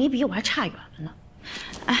照你比我还差远了呢。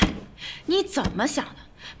哎，你怎么想的？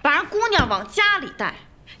把人姑娘往家里带，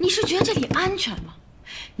你是觉得这里安全吗？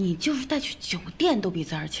你就是带去酒店都比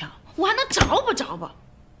这儿强，我还能着不着吧？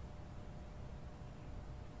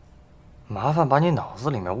麻烦把你脑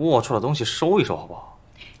子里面龌龊的东西收一收，好不好？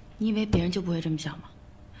你以为别人就不会这么想吗？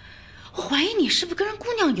我怀疑你是不是跟人姑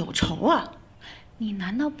娘有仇啊？你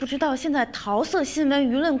难道不知道现在桃色新闻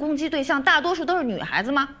舆论攻击对象大多数都是女孩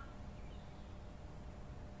子吗？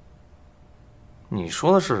你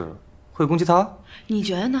说的是会攻击他？你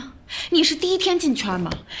觉得呢？你是第一天进圈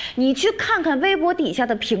吗？你去看看微博底下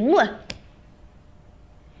的评论。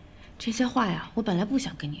这些话呀，我本来不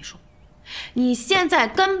想跟你说。你现在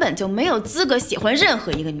根本就没有资格喜欢任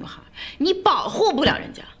何一个女孩，你保护不了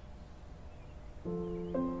人家。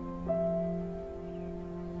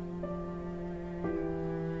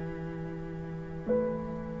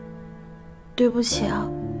对不起啊，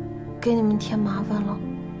给你们添麻烦了。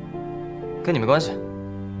跟你没关系。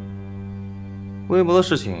微博的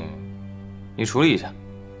事情，你处理一下，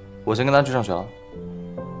我先跟他去上学了。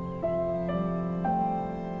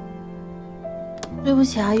对不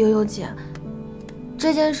起啊，悠悠姐，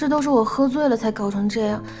这件事都是我喝醉了才搞成这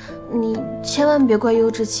样，你千万别怪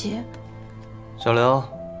尤志奇。小刘，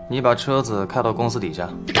你把车子开到公司底下。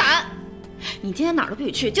敢！你今天哪儿都不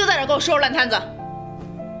许去，就在这儿给我收拾烂摊子。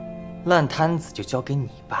烂摊子就交给你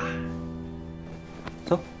吧。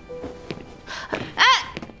走。哎！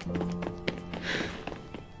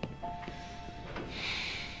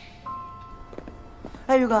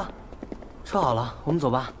哎，宇哥，车好了，我们走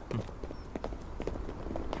吧。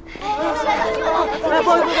哎，不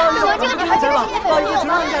好意思，不好意思，这个女孩真的是不好意思，请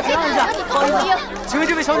让一下，请让一下，不好意思，请问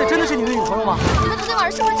这位小姐真的是你的女朋友吗？你们昨天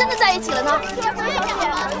晚上是不是真的在一起了呢？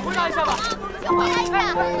回答一下吧。回答一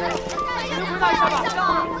下。回答一下吧。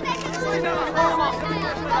说一下吧，好吗？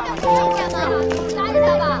答一下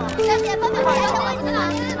吧，小姐，帮帮我，我问你了。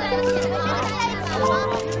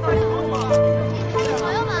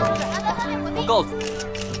我告诉你，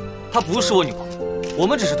她不是我女朋友，我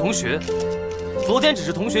们只是同学。昨天只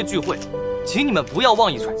是同学聚会，请你们不要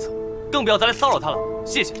妄议揣测，更不要再来骚扰她了，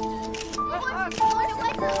谢谢。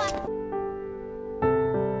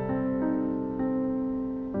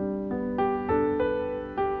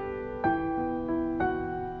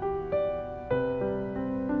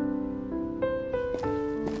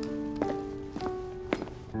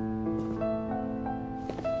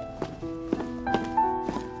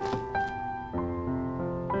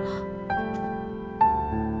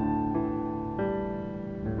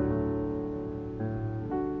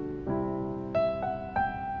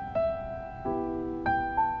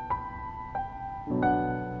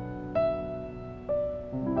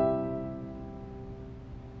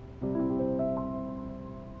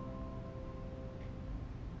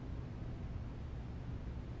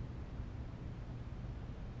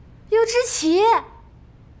尤之奇，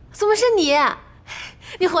怎么是你？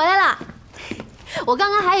你回来了！我刚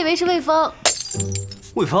刚还以为是魏峰。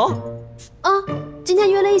魏峰？今天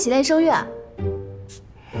约了一起练声乐。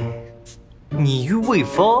你与魏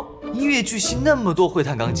峰？音乐巨星那么多，会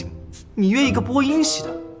弹钢琴，你约一个播音系的，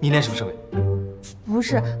你练什么声乐？不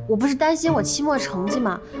是，我不是担心我期末成绩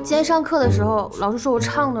吗？今天上课的时候，老师说我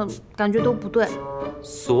唱的感觉都不对。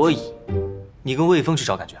所以，你跟魏峰去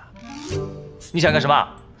找感觉啊？你想干什么？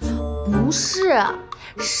不是，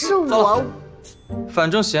是我。反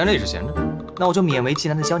正闲着也是闲着，那我就勉为其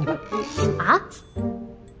难的教你吧。啊？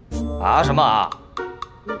啊什么啊？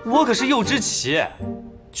我可是柚之奇，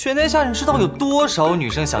全天下你知道有多少女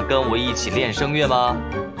生想跟我一起练声乐吗？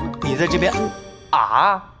你在这边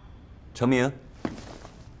啊？程明，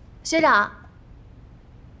学长，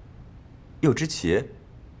柚之奇，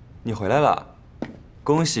你回来了，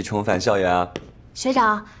恭喜重返校园啊！学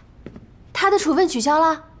长，他的处分取消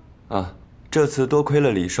了。啊，这次多亏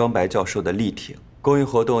了李双白教授的力挺，公益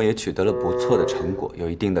活动也取得了不错的成果，有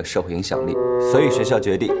一定的社会影响力，所以学校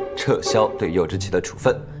决定撤销对柚之奇的处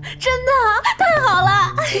分。真的啊，太好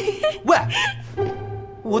了！喂，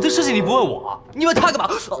我的事情你不问我，你问他干嘛？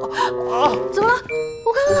啊！怎么了？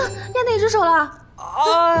我看看，压哪只手了？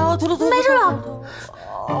哎呀，疼！没事了。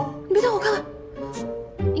你别动，我看看，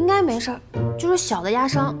应该没事，就是小的压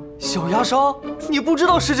伤。小压伤？你不知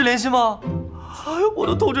道十指连心吗？哎，我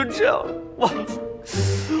都痛成这样了，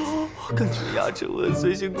我感觉压着我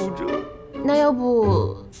随心骨折。那要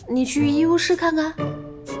不你去医务室看看？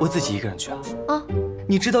我自己一个人去啊？啊？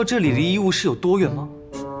你知道这里离医务室有多远吗？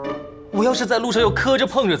我要是在路上又磕着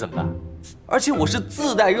碰着怎么办？而且我是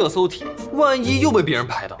自带热搜体，万一又被别人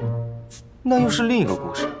拍到，那又是另一个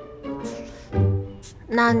故事。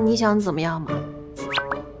那你想怎么样嘛？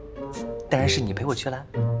当然是你陪我去了。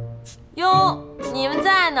哟，你们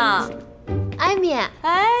在呢？艾米，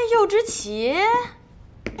哎，柚之奇，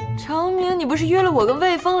程明，你不是约了我跟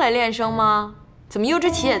魏峰来练声吗？怎么柚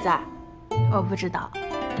之奇也在？我不知道。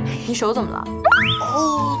你手怎么了？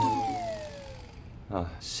哦，对。啊，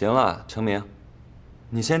行了，程明，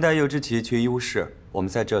你先带柚之奇去医务室，我们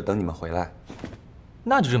在这儿等你们回来。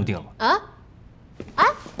那就这么定了。啊？艾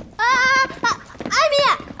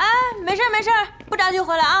米，哎，没事没事，不着急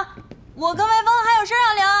回来啊，我跟魏峰还有事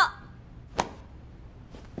要聊。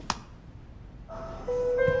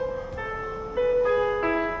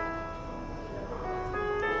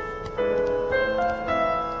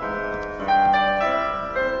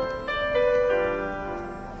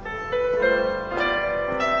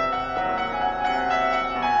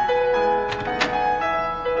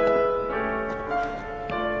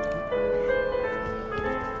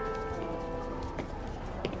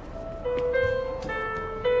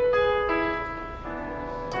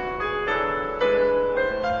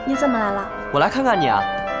你怎么来了？我来看看你啊。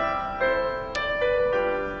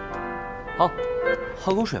好，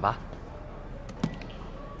喝口水吧。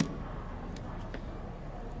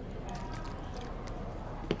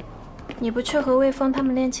你不去和魏峰他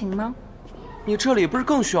们练琴吗？你这里不是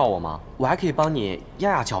更需要我吗？我还可以帮你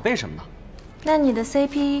压压脚背什么的。那你的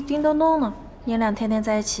CP 叮咚咚呢？你俩天天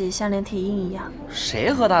在一起像连体婴一样。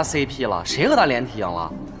谁和他 CP 了？谁和他连体婴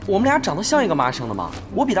了？我们俩长得像一个妈生的吗？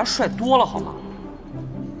我比他帅多了好吗？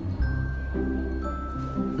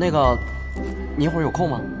那个，你一会儿有空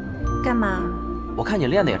吗？干嘛？我看你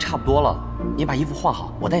练的也差不多了，你把衣服换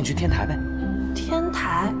好，我带你去天台呗。天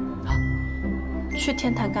台？啊？去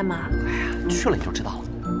天台干嘛？哎呀，去了你就知道了。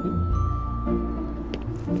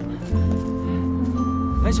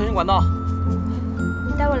哎，小心管道。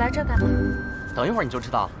你带我来这干嘛？等一会儿你就知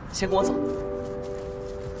道，先跟我走。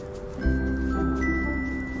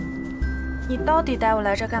你到底带我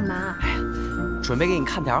来这干嘛？哎呀，准备给你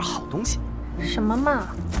看点好东西。什么嘛？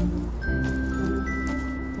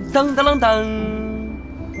噔噔噔噔！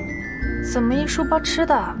怎么一书包吃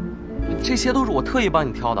的？这些都是我特意帮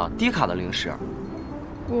你挑的低卡的零食。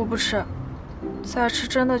我不吃，再吃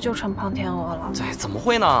真的就成胖天鹅了。哎，怎么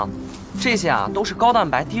会呢？这些啊都是高蛋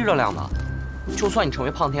白低热量的。就算你成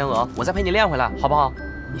为胖天鹅，我再陪你练回来，好不好？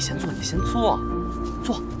你先坐，你先坐，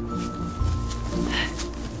坐。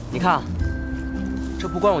你看，这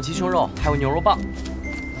不光有鸡胸肉，还有牛肉棒。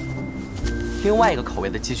另外一个口味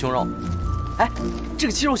的鸡胸肉，哎，这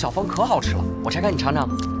个鸡肉小方可好吃了，我拆开你尝尝。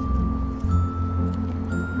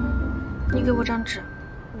你给我张纸，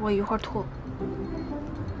我一会儿吐。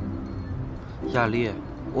亚丽，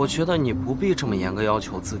我觉得你不必这么严格要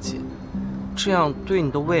求自己，这样对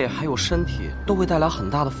你的胃还有身体都会带来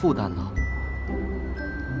很大的负担的。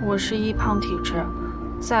我是易胖体质，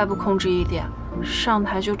再不控制一点，上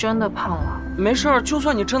台就真的胖了。没事儿，就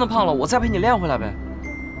算你真的胖了，我再陪你练回来呗。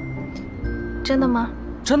真的吗？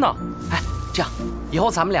真的。哎，这样，以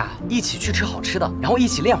后咱们俩一起去吃好吃的，然后一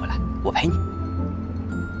起练回来，我陪你。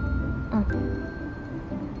嗯。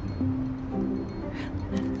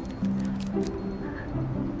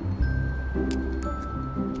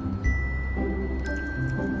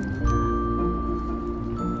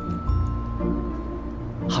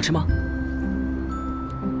好吃吗？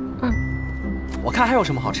嗯。我看还有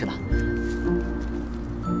什么好吃的。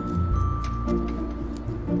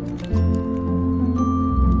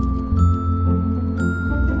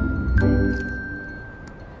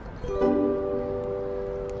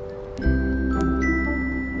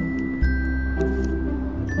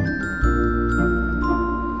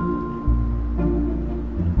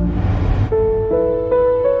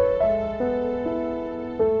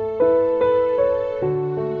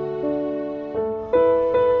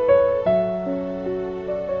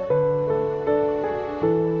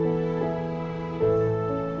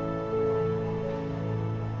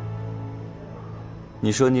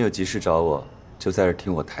你说你有急事找我，就在这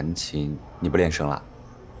听我弹琴，你不练声了？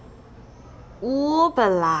我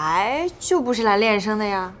本来就不是来练声的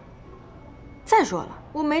呀。再说了，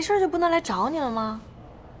我没事就不能来找你了吗？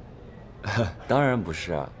当然不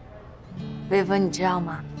是啊。微风，你知道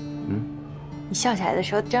吗？你笑起来的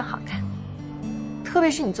时候真好看，特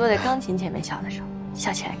别是你坐在钢琴前面笑的时候，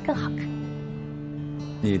笑起来更好看。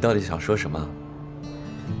你到底想说什么？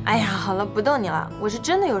哎呀，好了，不逗你了，我是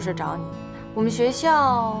真的有事找你。我们学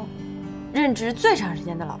校任职最长时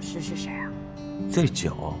间的老师是谁啊？最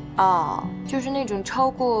久？哦，就是那种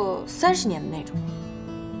超过30年的那种。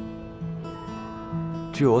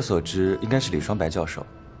据我所知，应该是李双白教授。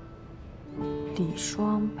李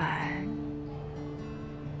双白。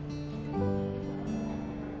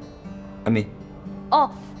阿明。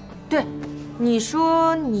哦，对，你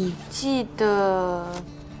说你记得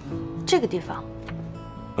这个地方？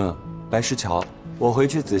白石桥。我回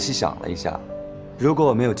去仔细想了一下，如果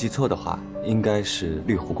我没有记错的话，应该是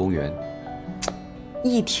绿湖公园。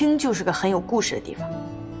一听就是个很有故事的地方，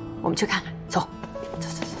我们去看看。走，走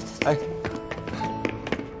走走走。哎，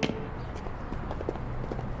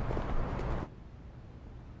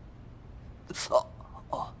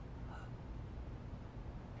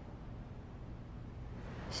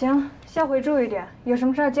行，下回注意点，有什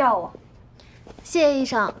么事叫我。谢谢医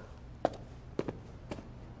生。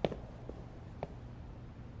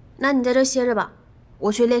那你在这歇着吧，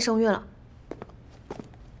我去练声乐了。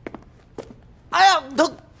哎呀，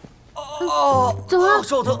疼！怎么了？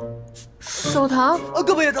手疼。手疼？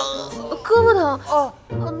胳膊也疼。胳膊疼？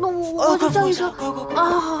那我去叫医生。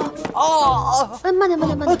哎，慢点，慢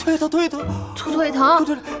点，慢点。腿疼，腿疼。腿疼？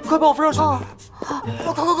对，快帮我扶上去。好，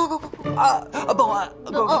快！帮我。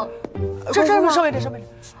这儿吗？上面一点，上面一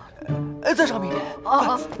点。再上面一点。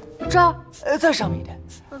这儿。再上面一点。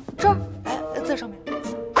这儿。再上面。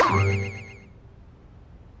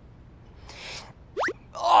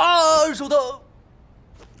手疼。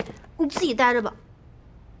你自己待着吧。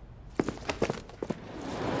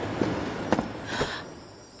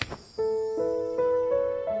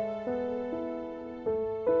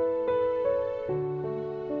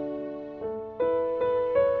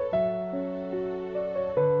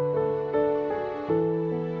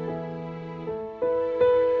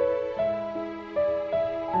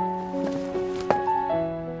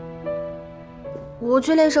我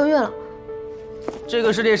去练声乐了。这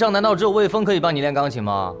个世界上难道只有魏峰可以帮你练钢琴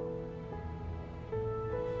吗？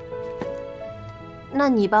那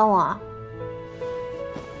你帮我啊？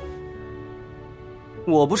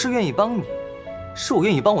我不是愿意帮你，是我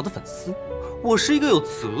愿意帮我的粉丝。我是一个有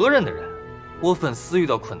责任的人，我粉丝遇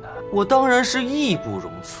到困难，我当然是义不容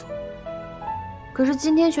辞。可是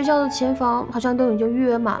今天学校的琴房好像都已经预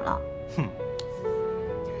约满了。哼，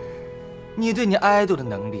你对你爱豆的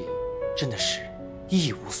能力真的是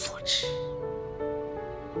一无所知。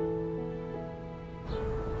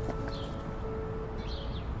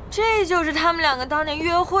这就是他们两个当年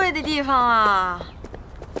约会的地方啊！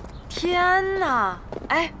天哪！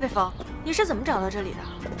哎，魏峰，你是怎么找到这里的？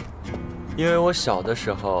因为我小的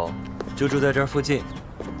时候就住在这儿附近，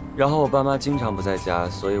然后我爸妈经常不在家，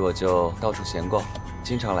所以我就到处闲逛，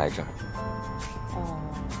经常来这儿。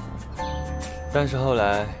但是后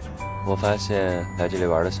来我发现来这里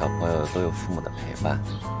玩的小朋友都有父母的陪伴，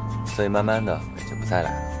所以慢慢的我就不再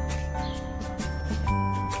来了。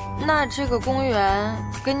那这个公园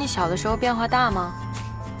跟你小的时候变化大吗？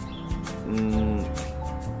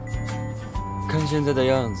看现在的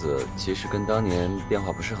样子，其实跟当年变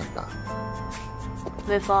化不是很大。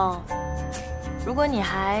魏峰，如果你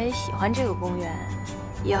还喜欢这个公园，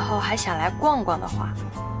以后还想来逛逛的话，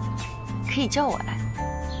可以叫我来，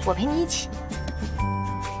我陪你一起。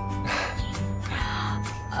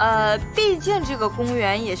毕竟这个公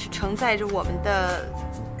园也是承载着我们的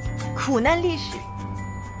苦难历史，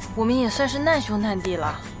我们也算是难兄难弟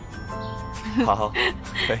了。好，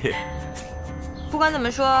可以。不管怎么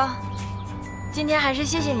说，今天还是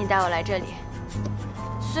谢谢你带我来这里。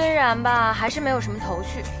虽然吧，还是没有什么头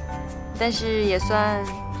绪，但是也算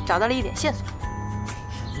找到了一点线索。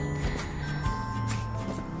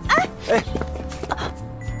哎，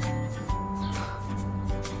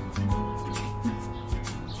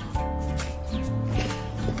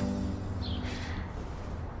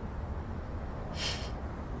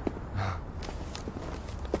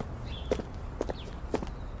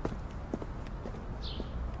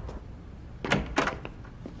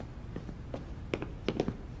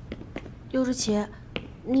刘志奇，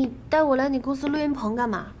你带我来你公司录音棚干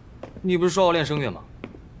嘛？你不是说要练声乐吗？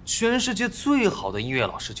全世界最好的音乐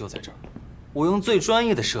老师就在这儿，我用最专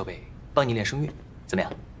业的设备帮你练声乐，怎么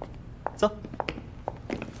样？走。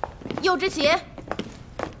右之奇，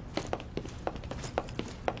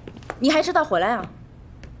你还知道回来啊？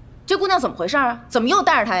这姑娘怎么回事啊？怎么又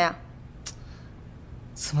带着她呀？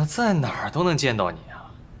怎么在哪儿都能见到你啊？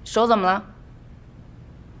手怎么了？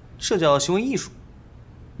这叫行为艺术。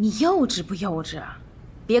你幼稚不幼稚啊？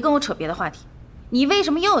别跟我扯别的话题。你为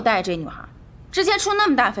什么又带着这女孩？之前出那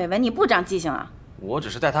么大绯闻，你不长记性啊？我只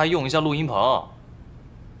是带她用一下录音棚。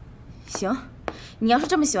行，你要是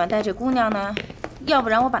这么喜欢带这姑娘呢，要不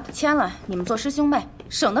然我把她签了，你们做师兄妹，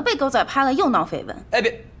省得被狗仔拍了又闹绯闻。哎，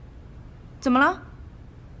别！怎么了？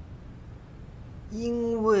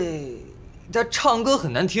因为她唱歌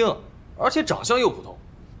很难听，而且长相又普通，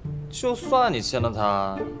就算你签了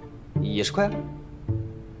她，也是亏啊。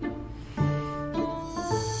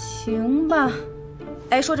行吧。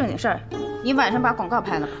哎，说正经事儿，你晚上把广告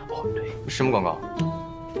拍了吧？哦，对，什么广告？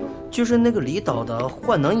就是那个离岛的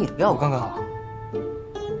焕能饮料。我看看，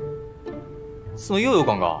怎么又有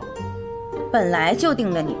广告？本来就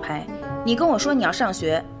定着你拍，你跟我说你要上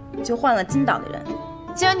学，就换了金岛的人。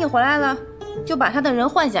既然你回来了，就把他的人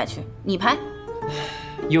换下去，你拍。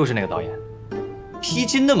又是那个导演，脾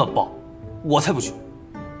气那么暴，我才不去。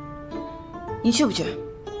你去不去？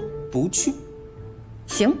不去。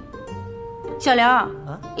行。小刘，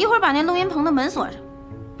一会儿把那录音棚的门锁上，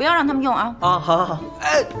不要让他们用啊！啊，好好好。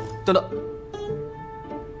哎，等等，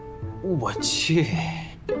我去。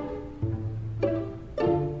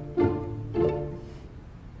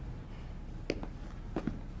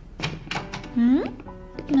嗯，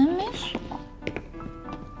门没锁，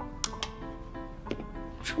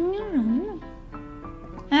成名人呢？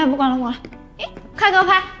哎，不管了，不管了，哎，快给我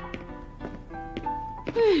拍！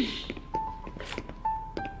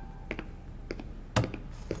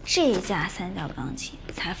这架三角钢琴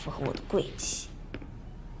才符合我的贵气。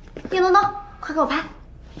叶东东，快给我拍！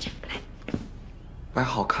这来，摆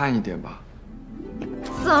好看一点吧。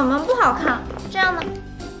怎么不好看？这样呢？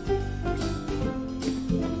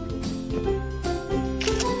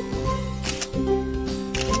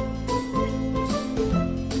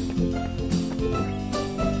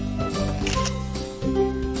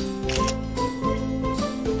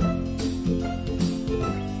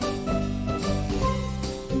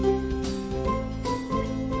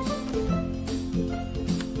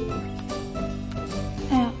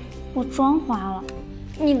妆花了，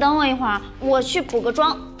你等我一会儿，我去补个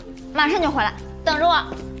妆，马上就回来，等着我，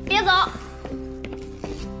别走。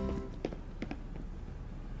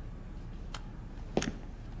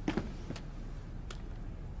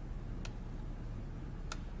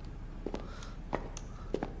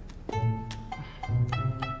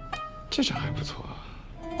这张还不错啊。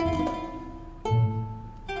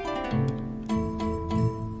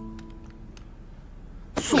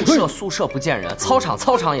宿舍不见人，操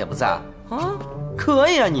场也不在啊，可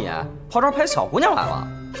以啊你，跑这儿拍小姑娘来了。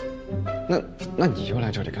那你又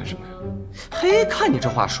来这里干什么呀？嘿，看你这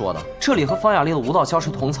话说的，这里和方雅丽的舞蹈教室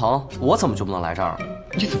同层，我怎么就不能来这儿？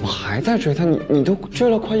你怎么还在追她？你都追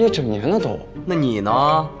了快1整年了都。那你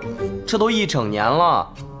呢？这都1整年了，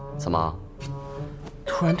怎么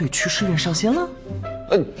突然对趋势院上心了？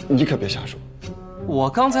你可别瞎说。我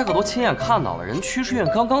刚才可都亲眼看到了，人趋势院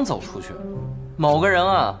刚刚走出去。某个人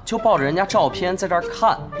啊，就抱着人家照片在这儿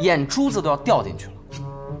看，眼珠子都要掉进去了。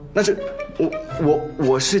那是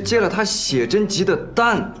我是接了他写真集的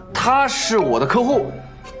单，他是我的客户，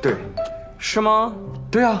对，是吗？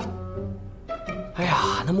对啊。哎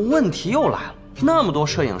呀，那么问题又来了，那么多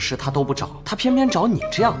摄影师他都不找，他偏偏找你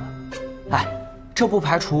这样的。哎，这不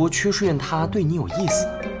排除屈世运他对你有意思，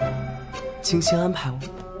精心安排哦。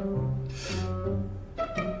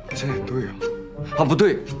这也对啊。啊，不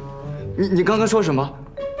对。你刚刚说什么？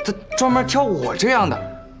他专门挑我这样的，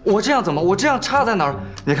我这样怎么？我这样差在哪儿？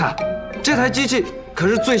你看，这台机器可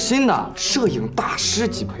是最新的，摄影大师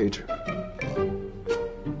级配置。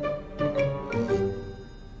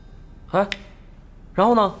哎，然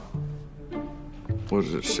后呢？我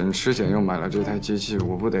省吃俭用买了这台机器，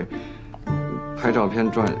我不得拍照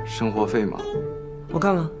片赚生活费吗？我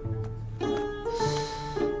看看。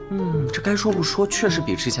这该说不说，确实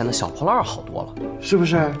比之前的小破烂好多了，是不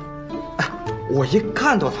是？哎，我一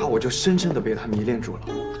看到他，我就深深的被他迷恋住了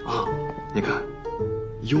啊！你看，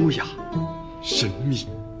优雅、神秘，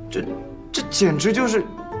这简直就是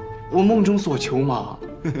我梦中所求嘛！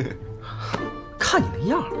看你那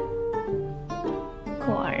样，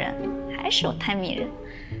果然还是我太迷人，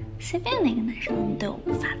随便哪个男生对我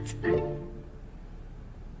无法自拔。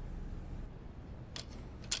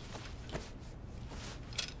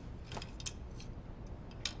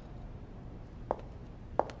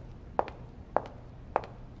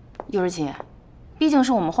尤日奇，毕竟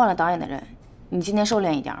是我们换了导演的人，你今天收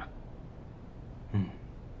敛一点。嗯，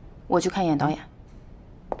我去看一眼导演。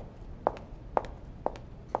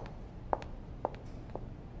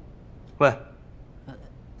喂，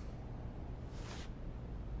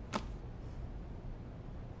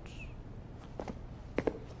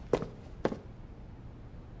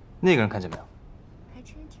那个人看见没有？还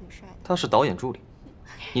真挺帅的。他是导演助理，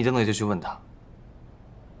你等等就去问他，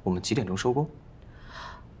我们几点钟收工？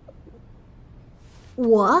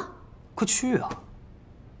我？快去啊！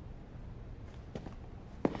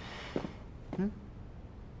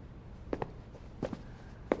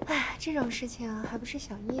哎，这种事情还不是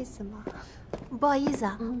小意思吗？不好意思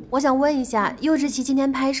啊，我想问一下，柚之琪今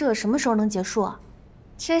天拍摄什么时候能结束啊？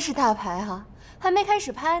真是大牌哈，还没开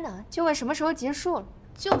始拍呢，就问什么时候结束了。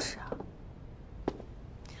就是啊。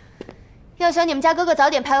要想你们家哥哥早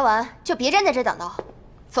点拍完，就别站在这挡道，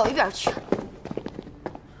走一边去。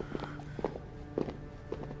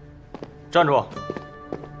站住！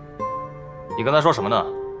你刚才说什么呢？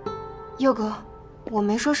佑哥，我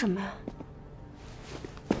没说什么呀。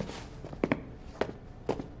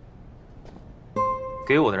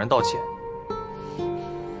给我的人道歉。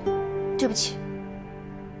对不起。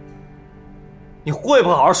你会不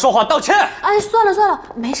会好好说话道歉？哎，算了算了，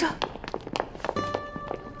没事。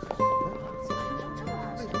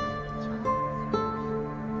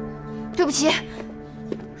对不起。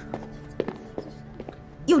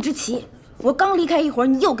佑之琪，我刚离开一会儿，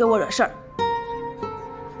你又给我惹事儿。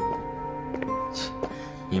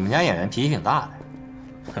你们家演员脾气挺大的。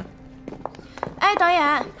哼。哎，导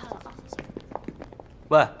演。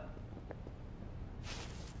喂。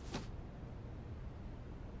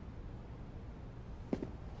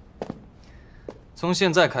从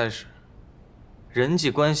现在开始，人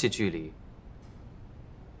际关系距离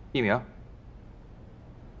1.2米。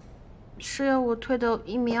是要我退到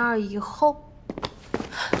1.2米以后？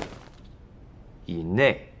以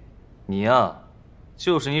内，你呀，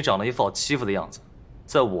就是你长得一副好欺负的样子，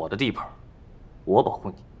在我的地盘，我保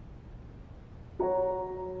护你。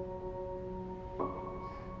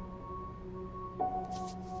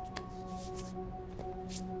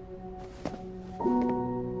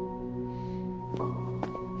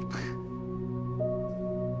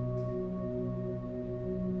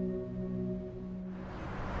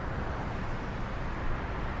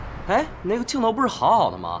哎，那个镜头不是好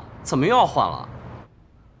好的吗？怎么又要换了？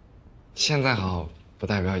现在好不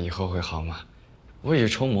代表以后会好吗？未雨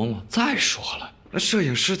绸缪嘛。再说了，那摄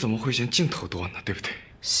影师怎么会嫌镜头多呢？对不对？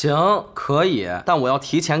行，可以，但我要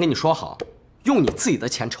提前跟你说好，用你自己的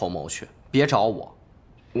钱筹谋去，别找我。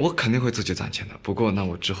我肯定会自己攒钱的，不过那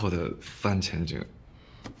我之后的饭钱就……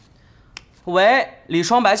喂，李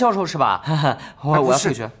双白教授是吧？我要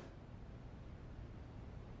退学。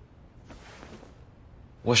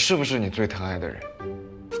我是不是你最疼爱的人？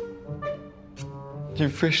你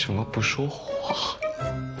为什么不说话？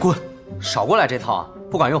滚！少过来这套啊，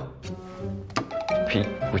不管用。呸！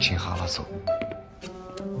不请哈拉索。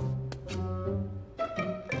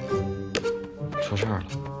出事儿了。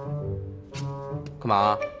干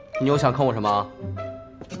嘛？你又想坑我什么？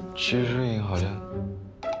徐诗颖好像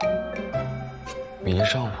迷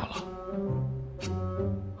上我了。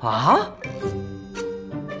啊？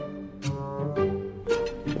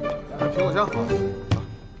苹果酱，你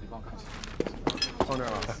帮我看一下，放这儿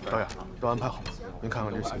了。哎，导演，都安排好了，您看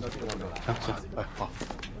看这行。行，哎，好。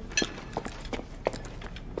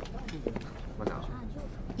慢点。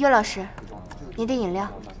岳老师，您的饮料。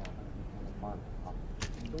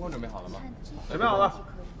灯光准备好了吗？准备好了。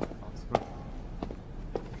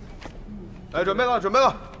哎，准备了，准备了。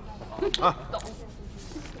啊。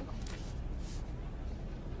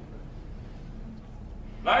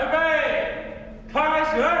来预备，开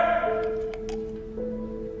始。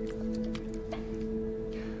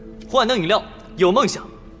幻灯饮料，有梦想，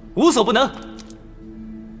无所不能。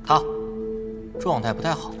他状态不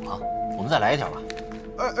太好啊，我们再来一条吧。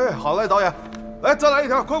哎，好嘞，导演，来再来一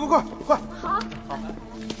条，快！好。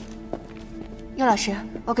岳老师，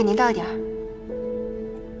我给您倒一点。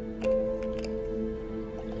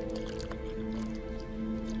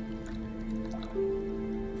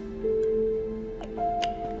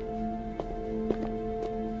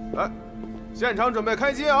来，现场准备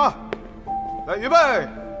开机啊！来，预备，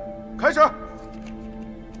开始。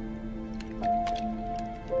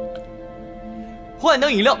幻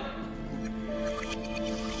灯饮料。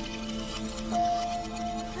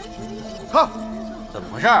看，怎么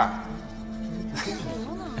回事？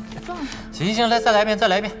行，来，再来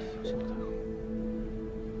一遍。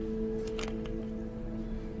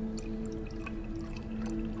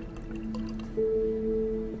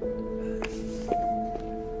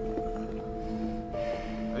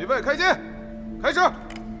预备，开机，开始。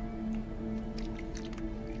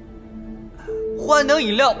幻灯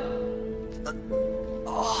饮料。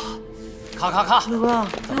咔！刘哥，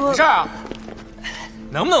怎么回事啊？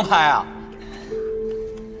能不能拍啊？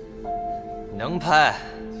能拍。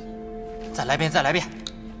再来一遍，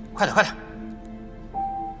快点！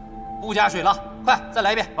不加水了，快，再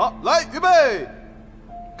来一遍。好，来，预备，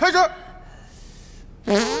开始。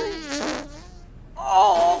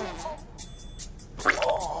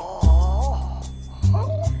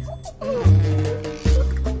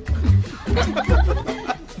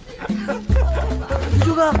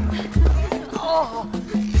刘哥，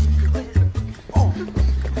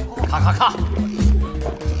咔！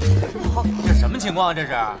这什么情况啊？这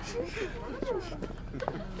是？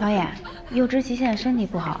导演，右之琪现在身体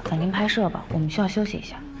不好，赶紧拍摄吧，我们需要休息一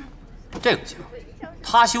下。这个不行，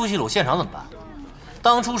他休息了，我现场怎么办？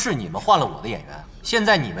当初是你们换了我的演员，现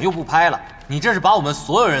在你们又不拍了，你这是把我们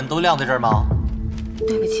所有人都晾在这儿吗？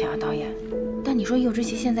对不起啊，导演，但你说右之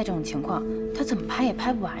琪现在这种情况，他怎么拍也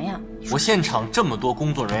拍不完呀。我现场这么多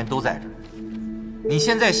工作人员都在这儿，你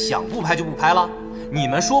现在想不拍就不拍了？你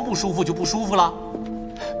们说不舒服就不舒服了？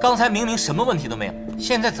刚才明明什么问题都没有，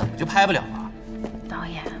现在怎么就拍不了了？导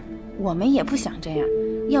演，我们也不想这样，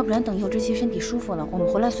要不然等右之琪身体舒服了，我们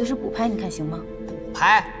回来随时补拍，你看行吗？补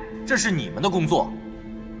拍，这是你们的工作，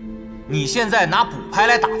你现在拿补拍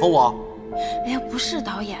来打发我？哎呀，不是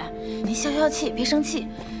导演，您消气，别生气，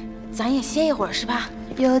咱也歇一会儿是吧？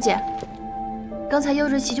悠悠姐，刚才右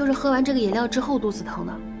之琪就是喝完这个饮料之后肚子疼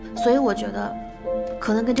的，所以我觉得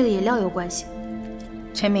可能跟这个饮料有关系。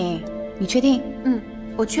陈明，你确定？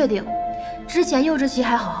我确定。之前右之琪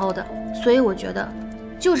还好好的，所以我觉得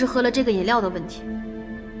就是喝了这个饮料的问题。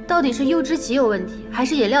到底是右之琪有问题，还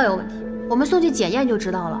是饮料有问题？我们送去检验就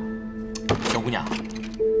知道了。小姑娘，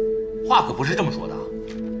话可不是这么说的。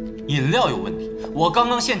饮料有问题，我刚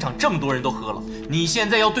刚现场这么多人都喝了，你现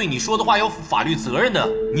在要对你说的话有法律责任的，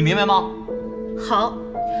你明白吗？好，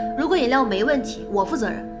如果饮料没问题，我负责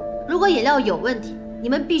任；如果饮料有问题，你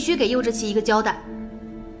们必须给右之琪一个交代。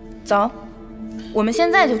走，我们现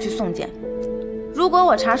在就去送检。如果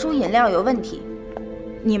我查出饮料有问题，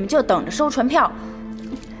你们就等着收传票。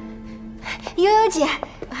悠悠姐，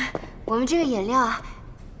我们这个饮料啊，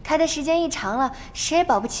开的时间一长了，谁也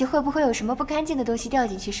保不齐会不会有什么不干净的东西掉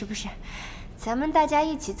进去，是不是？咱们大家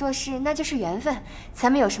一起做事，那就是缘分。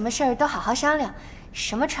咱们有什么事儿都好好商量，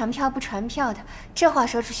什么传票不传票的，这话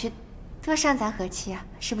说出去，多伤咱和气啊，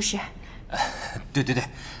是不是？对，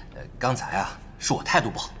刚才啊是我态度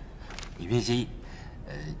不好，你别介意。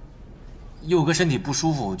佑哥身体不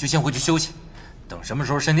舒服，就先回去休息，等什么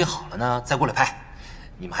时候身体好了呢，再过来拍。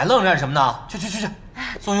你们还愣干什么呢？去，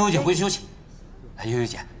送悠悠姐回去休息。哎，悠悠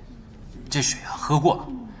姐，这水啊喝过了，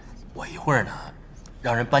我一会儿呢，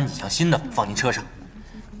让人搬几箱新的放您车上。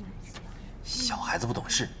小孩子不懂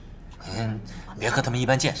事，您别和他们一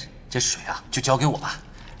般见识。这水啊，就交给我吧。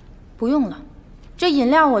不用了，这饮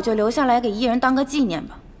料我就留下来给艺人当个纪念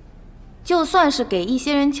吧，就算是给一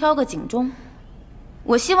些人敲个警钟。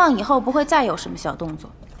我希望以后不会再有什么小动作，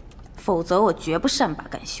否则我绝不善罢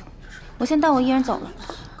甘休。我先带我艺人走了。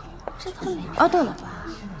哦，对了，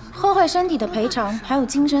喝坏身体的赔偿，还有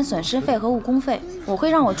精神损失费和误工费，我会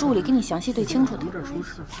让我助理给你详细对清楚的。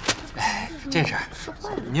哎，这事儿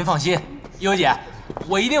您放心，悠悠姐，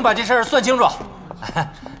我一定把这事儿算清楚。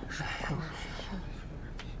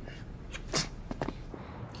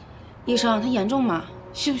医生，他严重吗？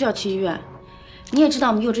需不需要去医院？你也知道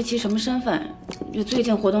我们右之琪什么身份，这最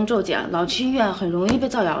近活动骤减，老去医院很容易被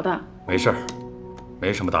造谣的。没事儿，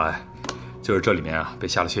没什么大碍，就是这里面啊被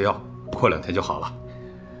下了泻药，过2天就好了。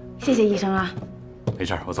谢谢医生啊。没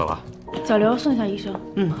事儿，我走了。小刘，送一下医生。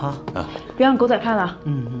好。别让狗仔拍了。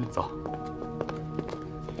走。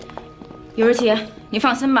右之琪，你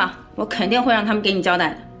放心吧，我肯定会让他们给你交代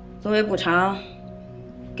的。作为补偿，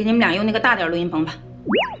给你们俩用那个大点录音棚吧。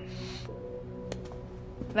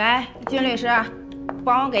喂，金律师，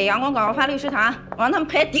帮我给阳光广告发律师函，我让他们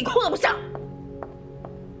赔底裤都不上。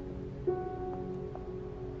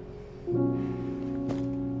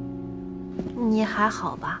你还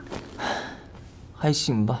好吧？还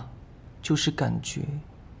行吧，就是感觉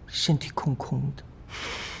身体空空的。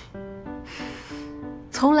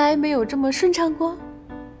从来没有这么顺畅过。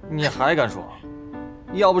你还敢说？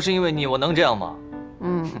要不是因为你，我能这样吗？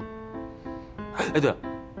哎，对了，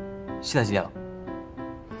现在几点了？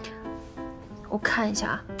我看一下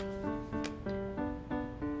啊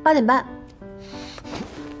，8点半。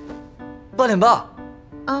8点半。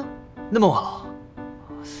啊，那么晚了。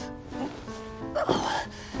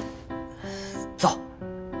走，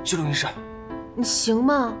去录音室。你行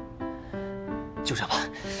吗？就这样吧。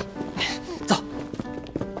走。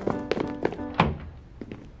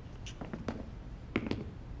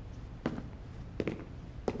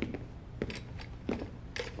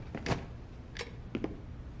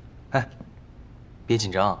哎，别紧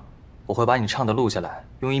张，我会把你唱的录下来，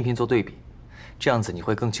用音频做对比，这样子你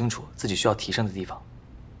会更清楚自己需要提升的地方。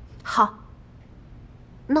好。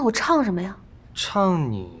那我唱什么呀？唱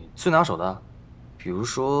你最拿手的，比如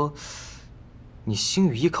说你星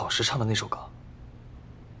语一考时唱的那首歌。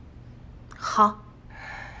好。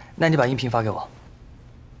那你把音频发给我。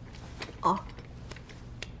哦。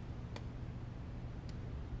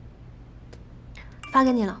发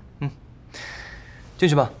给你了。进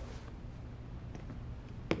去吧。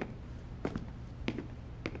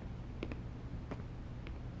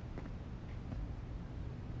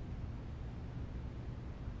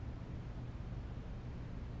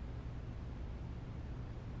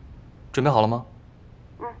准备好了吗？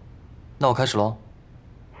那我开始喽。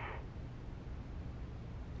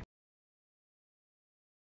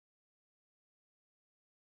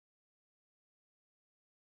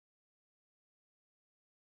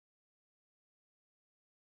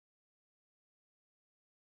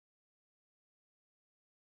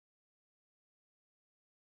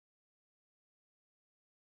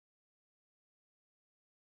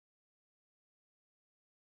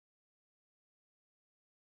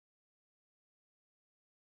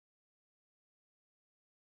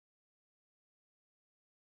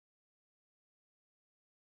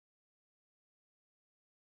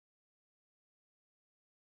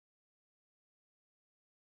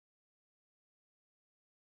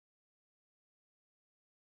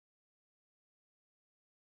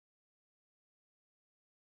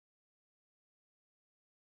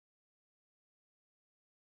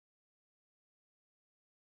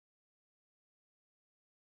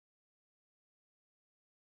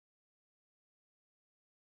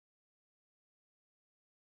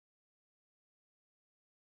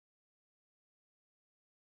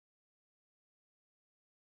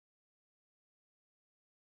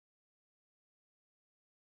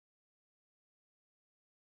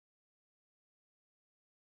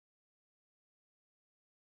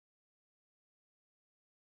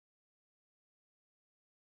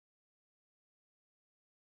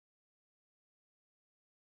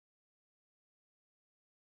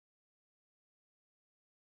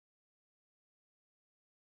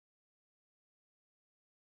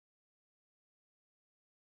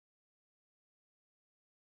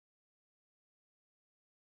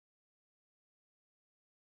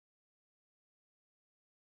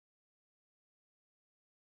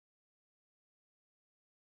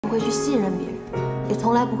不会去信任别人，也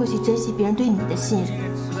从来不会去珍惜别人对你的信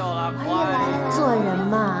任。做人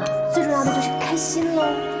嘛，最重要的就是开心喽。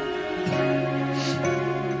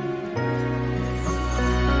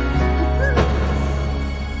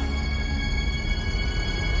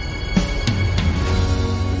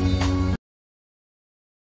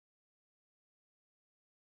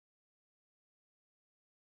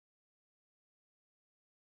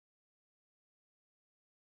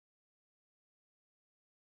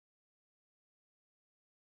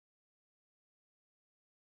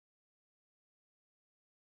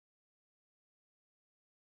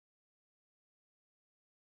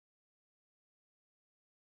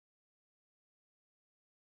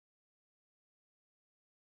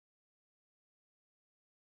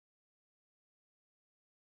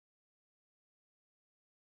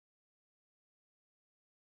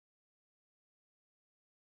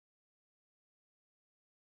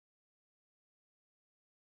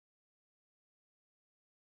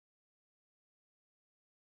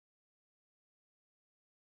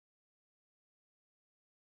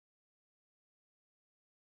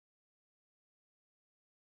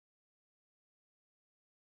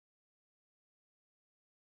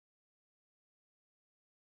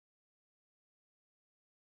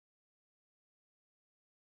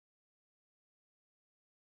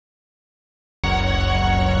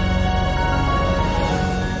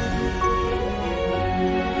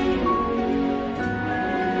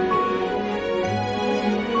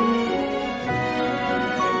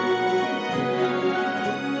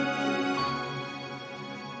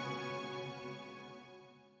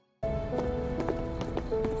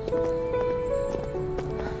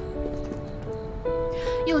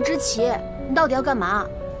知奇，你到底要干嘛？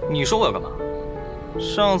你说我要干嘛？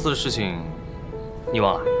上次的事情，你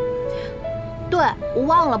忘了？对，我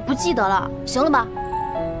忘了，不记得了，行了吧？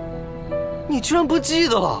你居然不记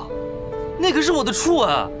得了？那可是我的初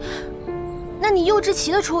吻。那你右知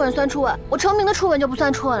奇的初吻算初吻，我成名的初吻就不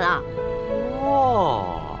算初吻了。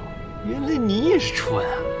哦，原来你也是初吻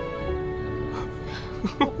啊！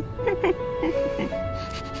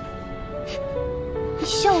你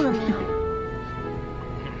笑什么呀？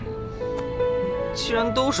既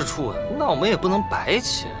然都是初吻，那我们也不能白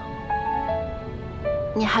亲啊。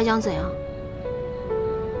你还想怎样？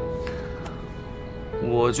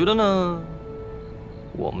我觉得呢，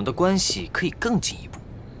我们的关系可以更进一步。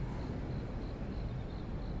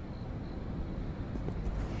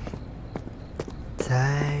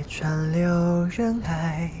在川流人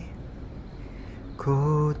海，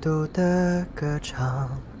孤独的歌唱，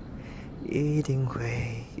一定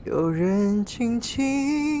会有人轻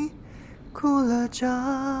轻鼓了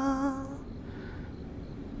掌。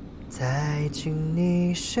在经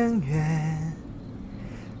历深渊，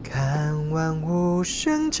看万物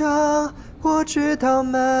生长，我知道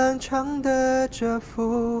漫长的蛰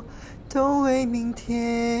伏都为明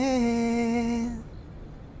天，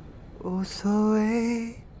无所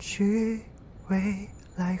畏惧未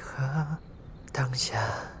来和当下。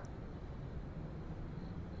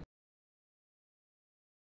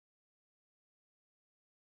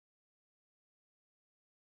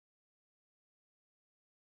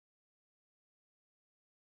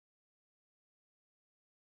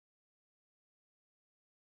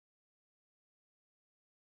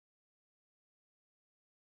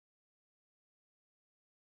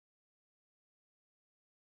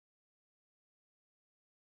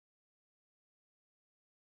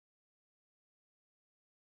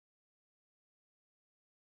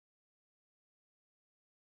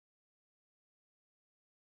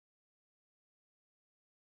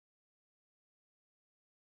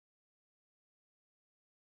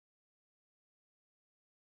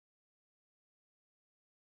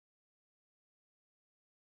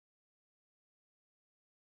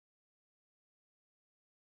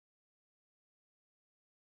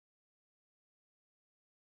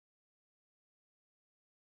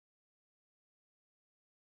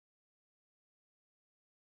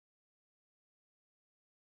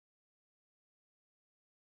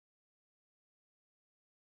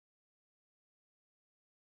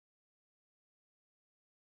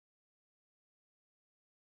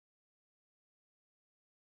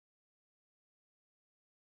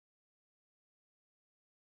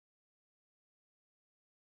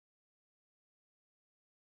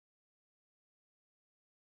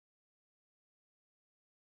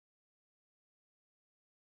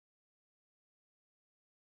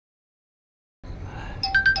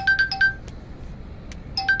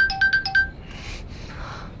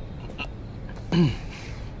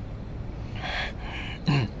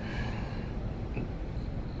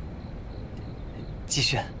继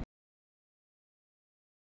续。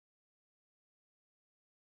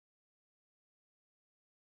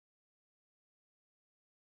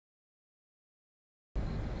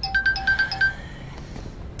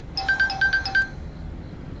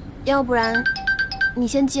要不然，你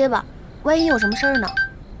先接吧，万一有什么事儿呢？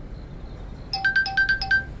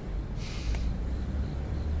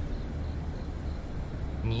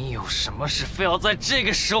你有什么事非要在这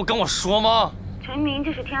个时候跟我说吗？陈明，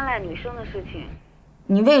这是天籁女生的事情，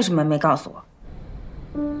你为什么没告诉我？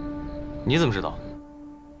你怎么知道？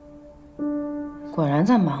果然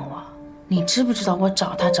在瞒我。你知不知道我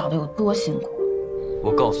找他找的有多辛苦？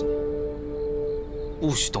我告诉你，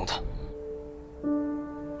不许动他。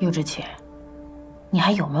右之奇，你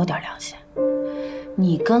还有没有点良心？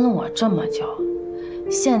你跟了我这么久，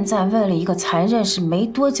现在为了一个才认识没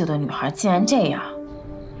多久的女孩，竟然这样。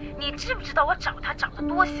你知不知道我找她找得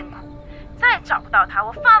多辛苦？再找不到她，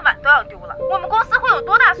我饭碗都要丢了。我们公司会有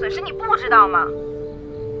多大损失，你不知道吗？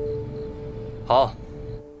好，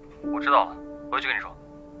我知道了，回去跟你说。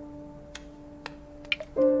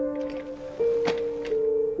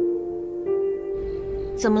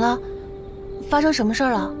怎么了？发生什么事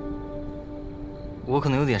儿了？我可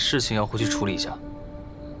能有点事情要回去处理一下，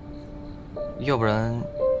要不然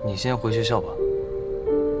你先回学校吧。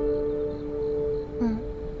嗯。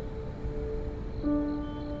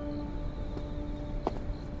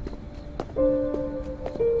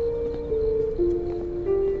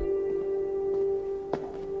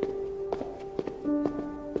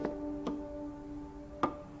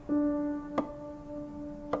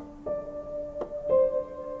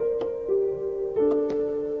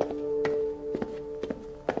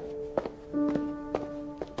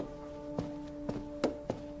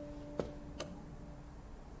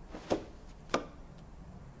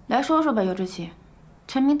来说说吧，尤之琪，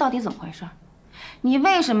陈明到底怎么回事？你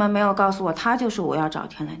为什么没有告诉我他就是我要找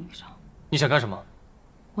天籁女生？你想干什么？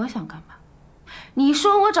我想干嘛？你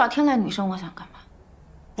说我找天籁女生，我想干嘛？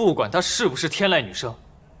不管她是不是天籁女生，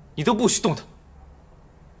你都不许动她。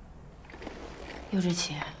尤之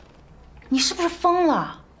琪，你是不是疯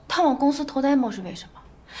了？他往公司投 demo 是为什么？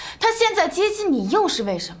他现在接近你又是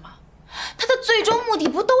为什么？他的最终目的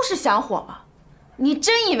不都是想火吗？你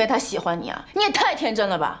真以为他喜欢你啊？你也太天真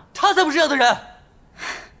了吧！他才不是这样的人。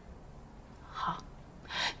好，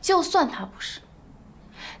就算他不是，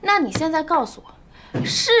那你现在告诉我，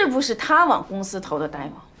是不是他往公司投的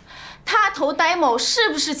demo？ 他投 demo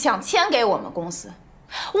是不是想签给我们公司？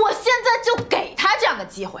我现在就给他这样的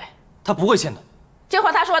机会。他不会签的。这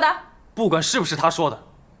话他说的。不管是不是他说的，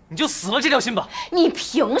你就死了这条心吧。你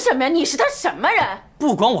凭什么呀？你是他什么人？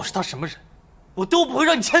不管我是他什么人，我都不会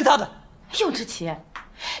让你签他的。尤之琪，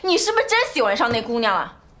你是不是真喜欢上那姑娘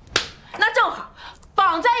了？那正好，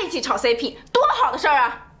绑在一起炒 CP， 多好的事儿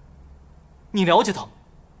啊！你了解他吗？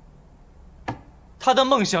他的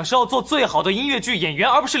梦想是要做最好的音乐剧演员，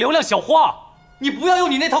而不是流量小花。你不要用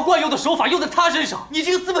你那套惯用的手法用在他身上。你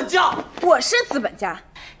这个资本家！我是资本家。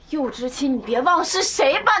尤之琪，你别忘是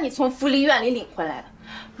谁把你从福利院里领回来的。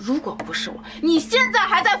如果不是我，你现在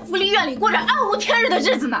还在福利院里过着暗无天日的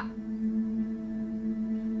日子呢。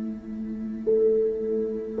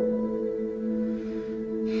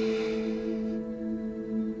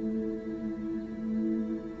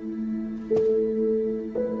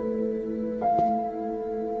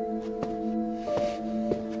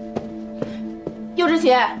尤之琪，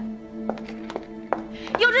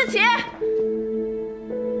尤之琪。